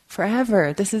last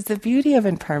forever. This is the beauty of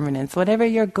impermanence. Whatever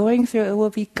you're going through, it will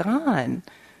be gone.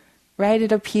 Right?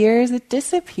 It appears, it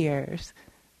disappears.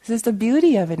 This is the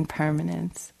beauty of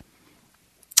impermanence.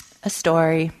 A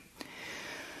story.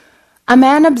 A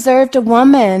man observed a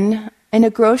woman in a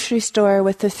grocery store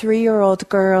with a 3-year-old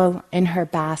girl in her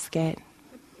basket.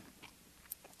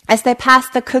 As they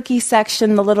passed the cookie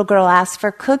section, the little girl asked for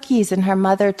cookies, and her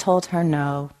mother told her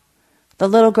no. The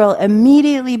little girl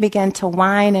immediately began to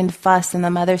whine and fuss, and the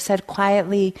mother said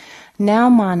quietly, "Now,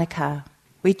 Monica,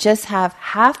 we just have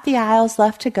half the aisles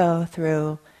left to go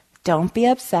through. Don't be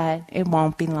upset, it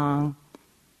won't be long."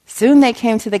 Soon they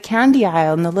came to the candy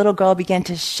aisle, and the little girl began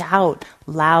to shout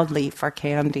loudly for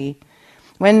candy.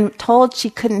 When told she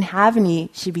couldn't have any,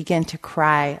 she began to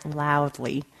cry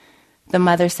loudly. The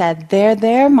mother said,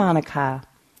 There, Monica.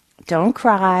 Don't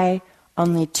cry.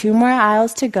 Only 2 more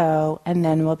aisles to go, and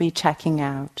then we'll be checking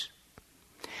out."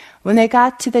 When they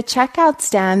got to the checkout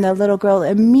stand, the little girl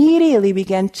immediately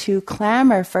began to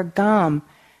clamor for gum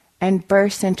and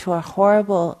burst into a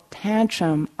horrible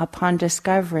tantrum upon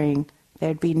discovering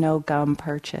there'd be no gum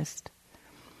purchased.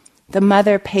 The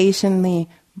mother patiently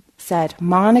said,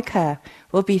 "Monica,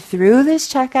 we'll be through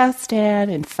this checkout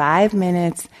stand in 5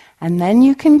 minutes, and then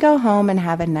you can go home and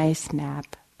have a nice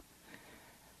nap."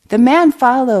 The man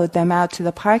followed them out to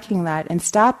the parking lot and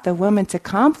stopped the woman to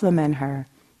compliment her.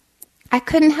 "I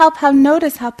couldn't help but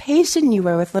notice how patient you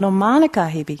were with little Monica,"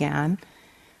 he began.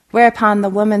 Whereupon the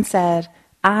woman said,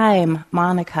 "I'm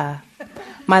Monica.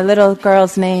 My little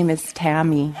girl's name is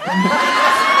Tammy."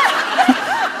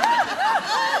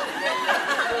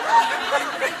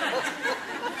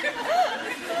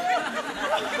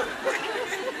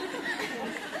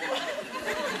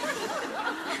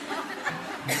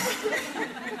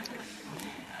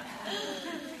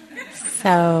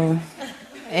 So,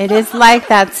 it is like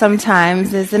that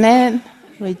sometimes, isn't it?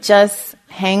 We just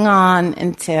hang on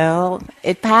until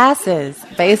it passes,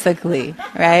 basically,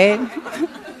 right?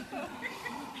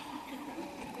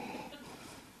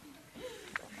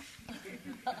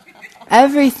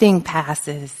 Everything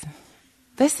passes.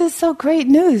 This is so great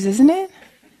news, isn't it?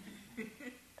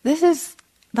 This is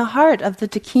the heart of the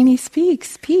Dakini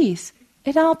speaks, peace.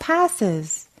 It all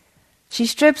passes. She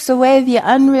strips away the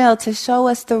unreal to show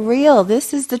us the real.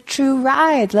 This is the true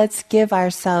ride. Let's give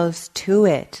ourselves to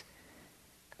it.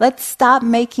 Let's stop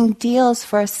making deals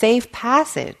for a safe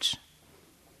passage.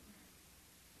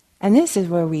 And this is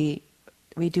where we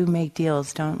do make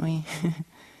deals, don't we?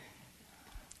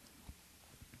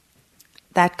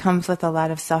 That comes with a lot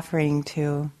of suffering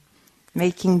too.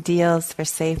 Making deals for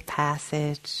safe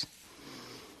passage.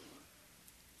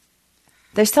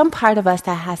 There's some part of us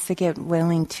that has to get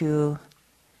willing to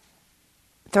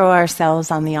throw ourselves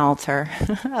on the altar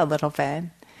a little bit.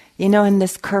 You know, in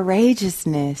this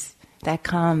courageousness that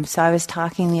comes. So I was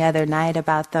talking the other night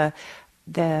about the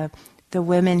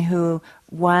women who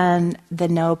won the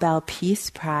Nobel Peace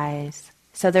Prize.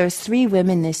 So there was 3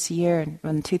 women this year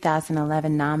in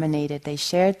 2011 nominated. They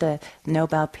shared the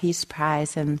Nobel Peace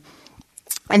Prize, and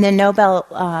the Nobel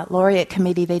Laureate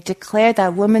Committee, they declared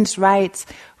that women's rights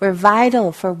were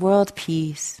vital for world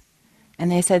peace.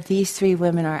 And they said these 3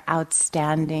 women are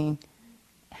outstanding.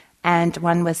 And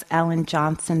one was Ellen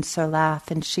Johnson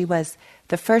Sirleaf, and she was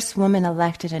the first woman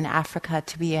elected in Africa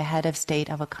to be a head of state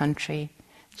of a country.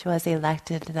 She was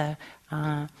elected the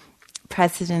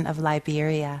president of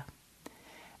Liberia.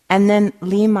 And then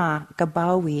Lima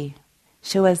Gabawi,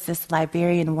 she was this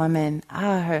Liberian woman.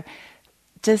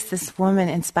 This woman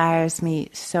inspires me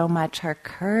so much, her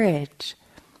courage.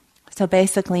 So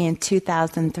basically in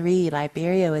 2003,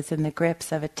 Liberia was in the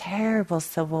grips of a terrible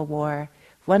civil war,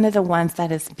 one of the ones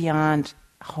that is beyond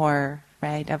horror,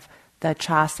 right, of the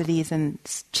atrocities and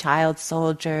child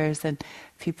soldiers and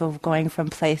people going from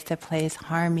place to place,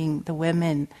 harming the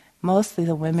women, mostly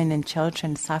the women and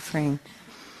children suffering.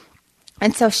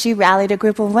 And so she rallied a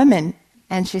group of women,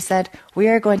 and she said, we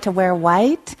are going to wear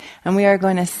white, and we are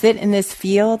going to sit in this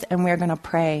field, and we are going to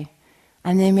pray.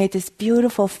 And they made this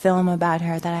beautiful film about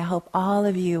her that I hope all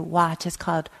of you watch. It's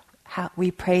called How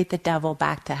We Prayed the Devil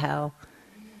Back to Hell.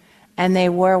 And they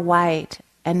wore white,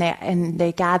 and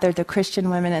they gathered the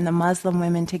Christian women and the Muslim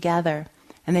women together.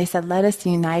 And they said, let us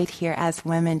unite here as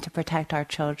women to protect our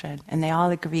children. And they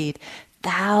all agreed.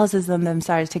 Thousands of them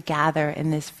started to gather in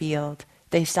this field.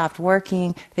 They stopped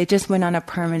working. They just went on a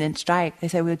permanent strike. They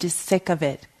said, we're just sick of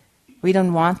it. We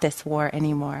don't want this war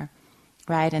anymore,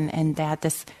 right? And they had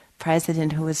this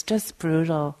president who was just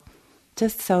brutal,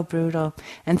 just so brutal.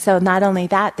 And so not only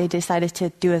that, they decided to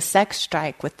do a sex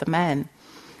strike with the men.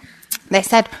 They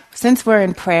said, since we're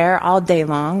in prayer all day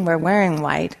long, we're wearing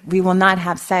white, we will not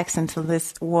have sex until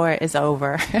this war is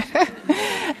over.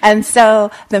 And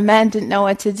so the men didn't know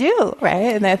what to do,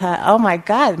 right? And they thought, oh my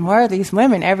God, more of these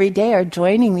women every day are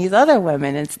joining these other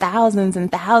women. It's thousands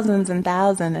and thousands and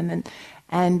thousands.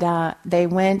 And they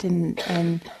went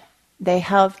and they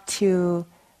helped to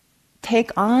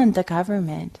take on the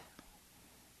government.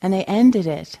 And they ended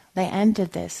it. They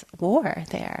ended this war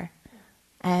there.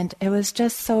 And it was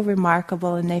just so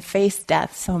remarkable, and they faced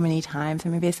death so many times. I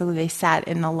mean, basically they sat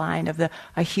in the line of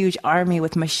a huge army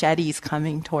with machetes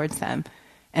coming towards them.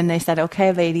 And they said,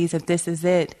 okay, ladies, if this is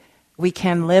it, we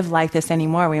can't live like this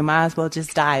anymore. We might as well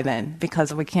just die then,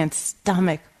 because we can't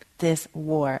stomach this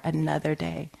war another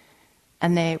day.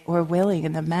 And they were willing,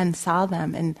 and the men saw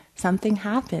them, and something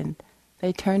happened.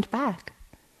 They turned back.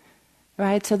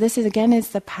 Right? So this is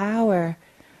the power.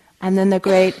 And then the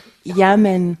great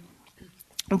Yemen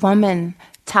woman,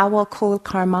 Tawakkul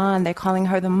Karman, they're calling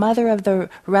her the mother of the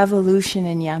revolution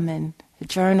in Yemen. A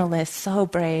journalist, so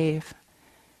brave,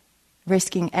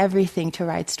 risking everything to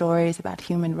write stories about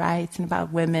human rights and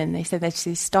about women. They said that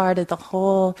she started the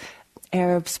whole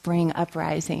Arab Spring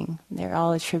uprising. They're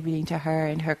all attributing to her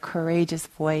and her courageous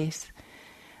voice.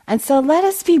 And so let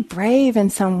us be brave in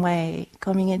some way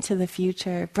coming into the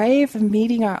future, brave in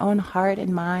meeting our own heart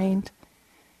and mind,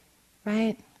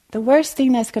 right? The worst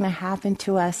thing that's going to happen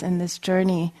to us in this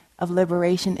journey of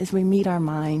liberation is we meet our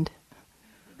mind.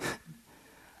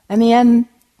 In the end,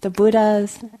 the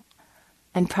Buddhas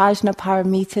and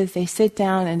Prajnaparamitas, they sit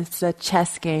down and it's a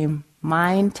chess game,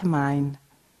 mind to mind.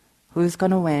 Who's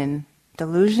going to win?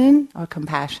 Delusion or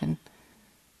compassion?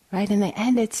 Right? In the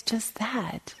end, it's just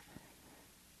that.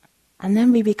 And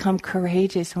then we become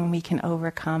courageous when we can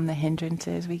overcome the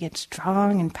hindrances. We get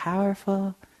strong and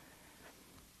powerful.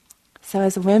 So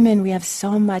as women, we have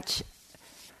so much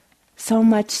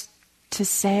to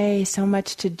say, so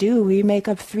much to do. We make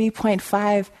up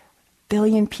 3.5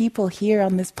 billion people here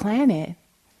on this planet.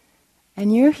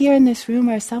 And you here in this room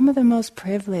are some of the most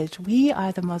privileged. We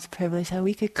are the most privileged that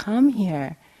we could come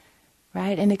here,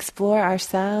 right, and explore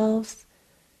ourselves,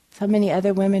 So many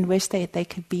other women wish they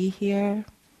could be here.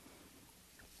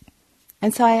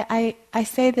 And so I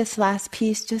say this last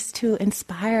piece just to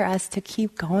inspire us to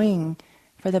keep going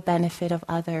for the benefit of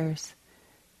others,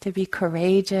 to be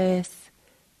courageous,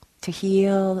 to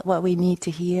heal what we need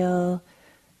to heal,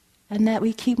 and that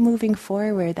we keep moving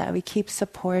forward, that we keep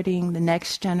supporting the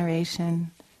next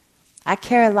generation. I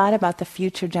care a lot about the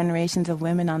future generations of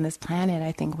women on this planet.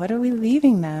 I think, what are we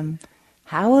leaving them?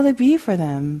 How will it be for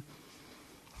them?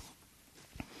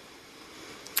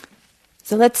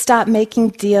 So let's stop making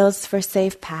deals for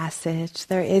safe passage.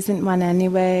 There isn't one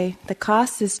anyway. The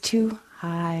cost is too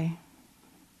high.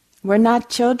 We're not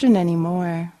children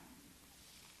anymore.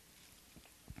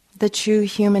 The true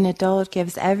human adult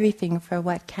gives everything for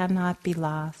what cannot be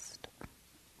lost.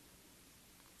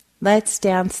 Let's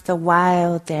dance the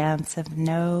wild dance of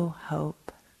no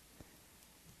hope.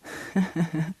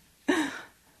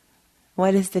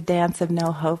 What does the dance of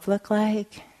no hope look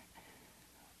like?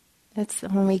 It's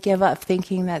when we give up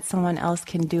thinking that someone else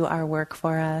can do our work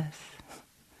for us,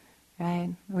 right?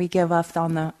 We give up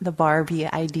on the Barbie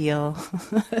ideal.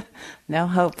 No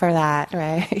hope for that,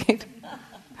 right?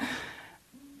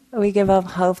 We give up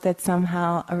hope that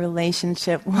somehow a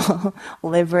relationship will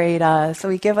liberate us.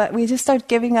 We just start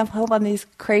giving up hope on these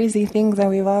crazy things that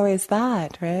we've always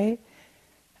thought, right?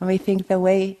 And we think the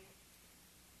way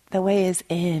is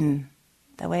in,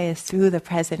 the way is through the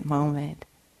present moment,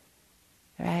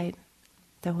 right?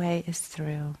 The way is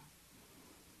through.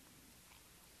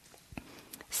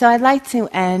 So I'd like to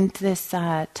end this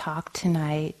talk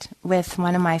tonight with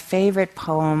one of my favorite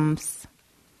poems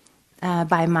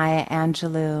by Maya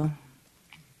Angelou.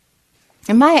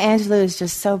 And Maya Angelou is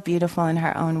just so beautiful in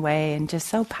her own way and just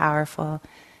so powerful.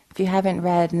 If you haven't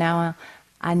read Now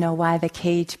I Know Why the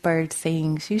Caged Bird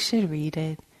Sings, you should read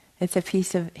it. It's a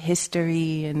piece of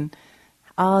history and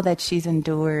all that she's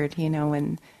endured,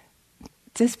 and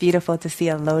just beautiful to see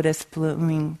a lotus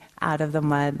blooming out of the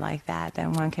mud like that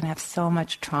one can have so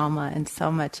much trauma and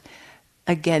so much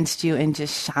against you and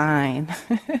just shine.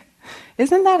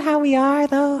 Isn't that how we are,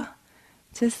 though?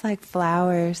 Just like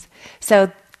flowers.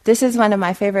 So this is one of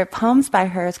my favorite poems by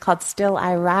her. It's called Still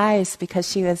I Rise,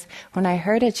 because when I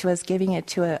heard it, she was giving it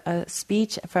to a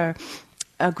speech for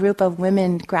a group of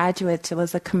women graduates. It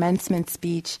was a commencement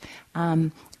speech.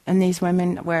 And these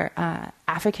women were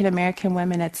African American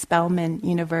women at Spelman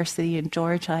University in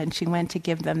Georgia, and she went to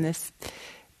give them this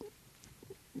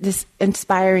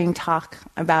inspiring talk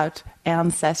about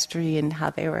ancestry and how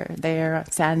they were there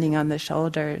standing on the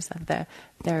shoulders of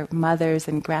their mothers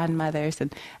and grandmothers,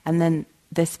 and then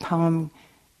this poem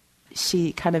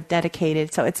she kind of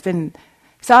dedicated. So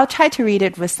I'll try to read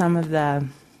it with some of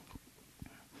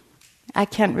I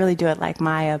can't really do it like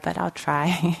Maya, but I'll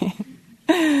try.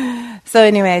 So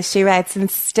anyway, she writes,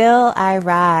 "And still I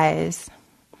rise.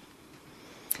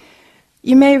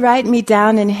 You may write me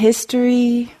down in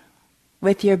history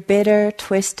with your bitter,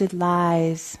 twisted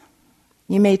lies.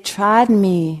 You may trod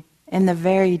me in the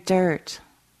very dirt,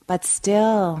 but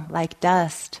still, like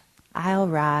dust, I'll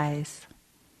rise.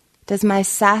 Does my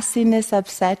sassiness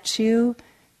upset you?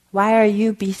 Why are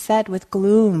you beset with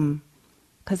gloom?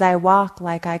 'Cause I walk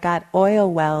like I got oil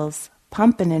wells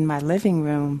pumping in my living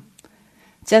room.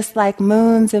 Just like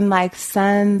moons and like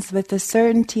suns with the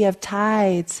certainty of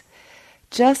tides,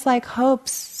 just like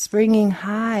hopes springing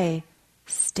high,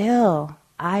 still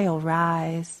I'll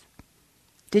rise.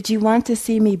 Did you want to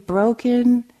see me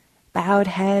broken? Bowed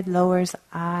head lowers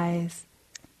eyes,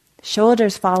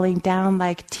 shoulders falling down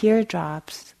like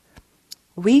teardrops,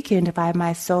 weakened by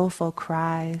my soulful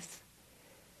cries.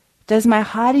 Does my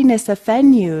haughtiness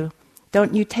offend you?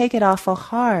 Don't you take it awful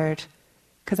hard,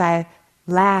 'cause I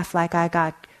laugh like I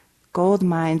got gold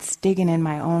mines digging in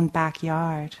my own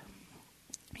backyard.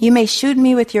 You may shoot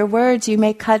me with your words, you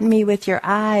may cut me with your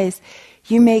eyes,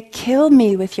 you may kill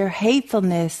me with your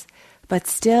hatefulness, but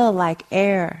still like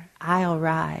air I'll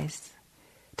rise.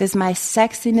 Does my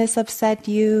sexiness upset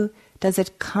you? Does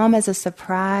it come as a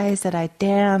surprise that I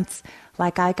dance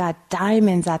like I got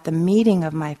diamonds at the meeting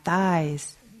of my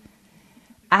thighs?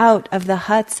 Out of the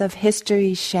huts of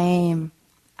history's shame,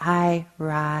 I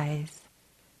rise.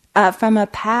 Up from a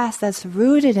past that's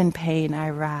rooted in pain, I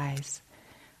rise.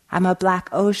 I'm a black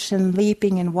ocean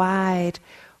leaping and wide,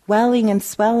 welling and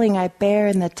swelling I bear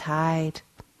in the tide.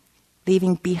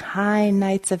 Leaving behind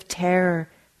nights of terror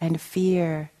and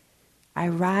fear, I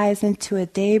rise into a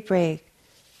daybreak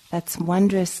that's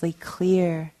wondrously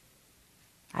clear.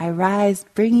 I rise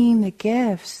bringing the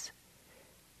gifts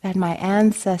that my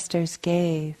ancestors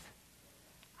gave.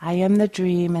 I am the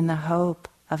dream and the hope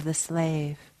of the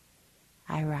slave.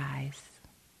 I rise."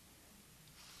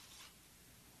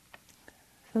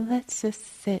 So let's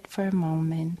just sit for a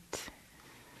moment.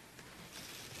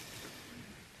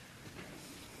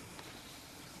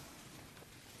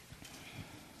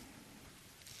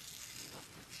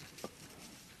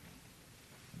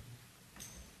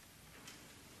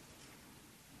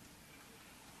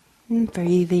 And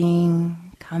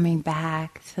breathing, coming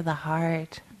back to the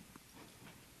heart.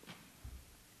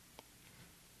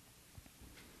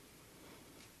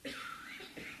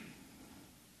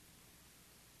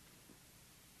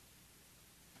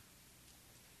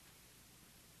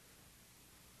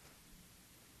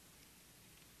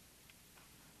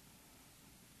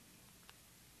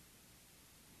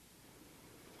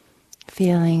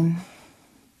 Feeling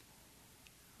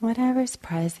whatever's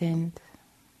present,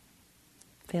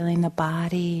 feeling the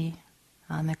body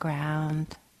on the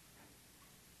ground,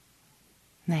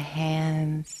 the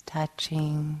hands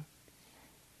touching,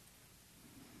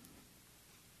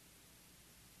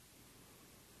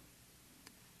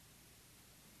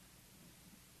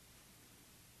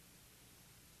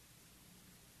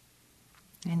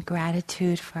 and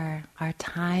gratitude for our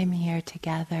time here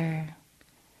together.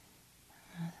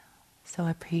 So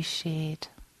appreciate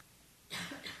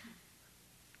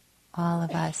all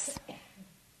of us.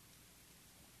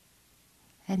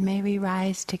 And may we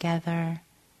rise together,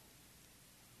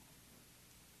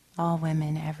 all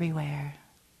women everywhere,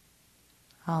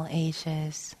 all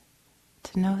ages,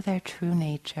 to know their true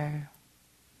nature.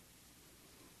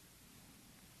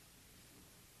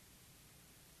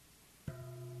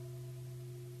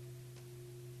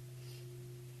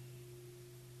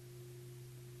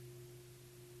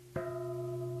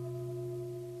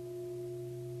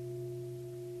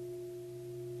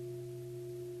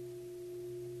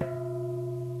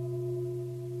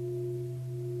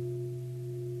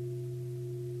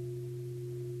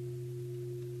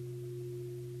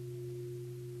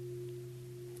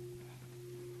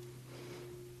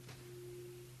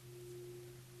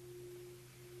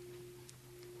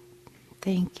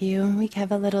 Thank you. We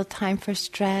have a little time for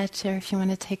stretch, or if you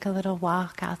want to take a little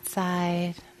walk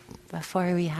outside before we have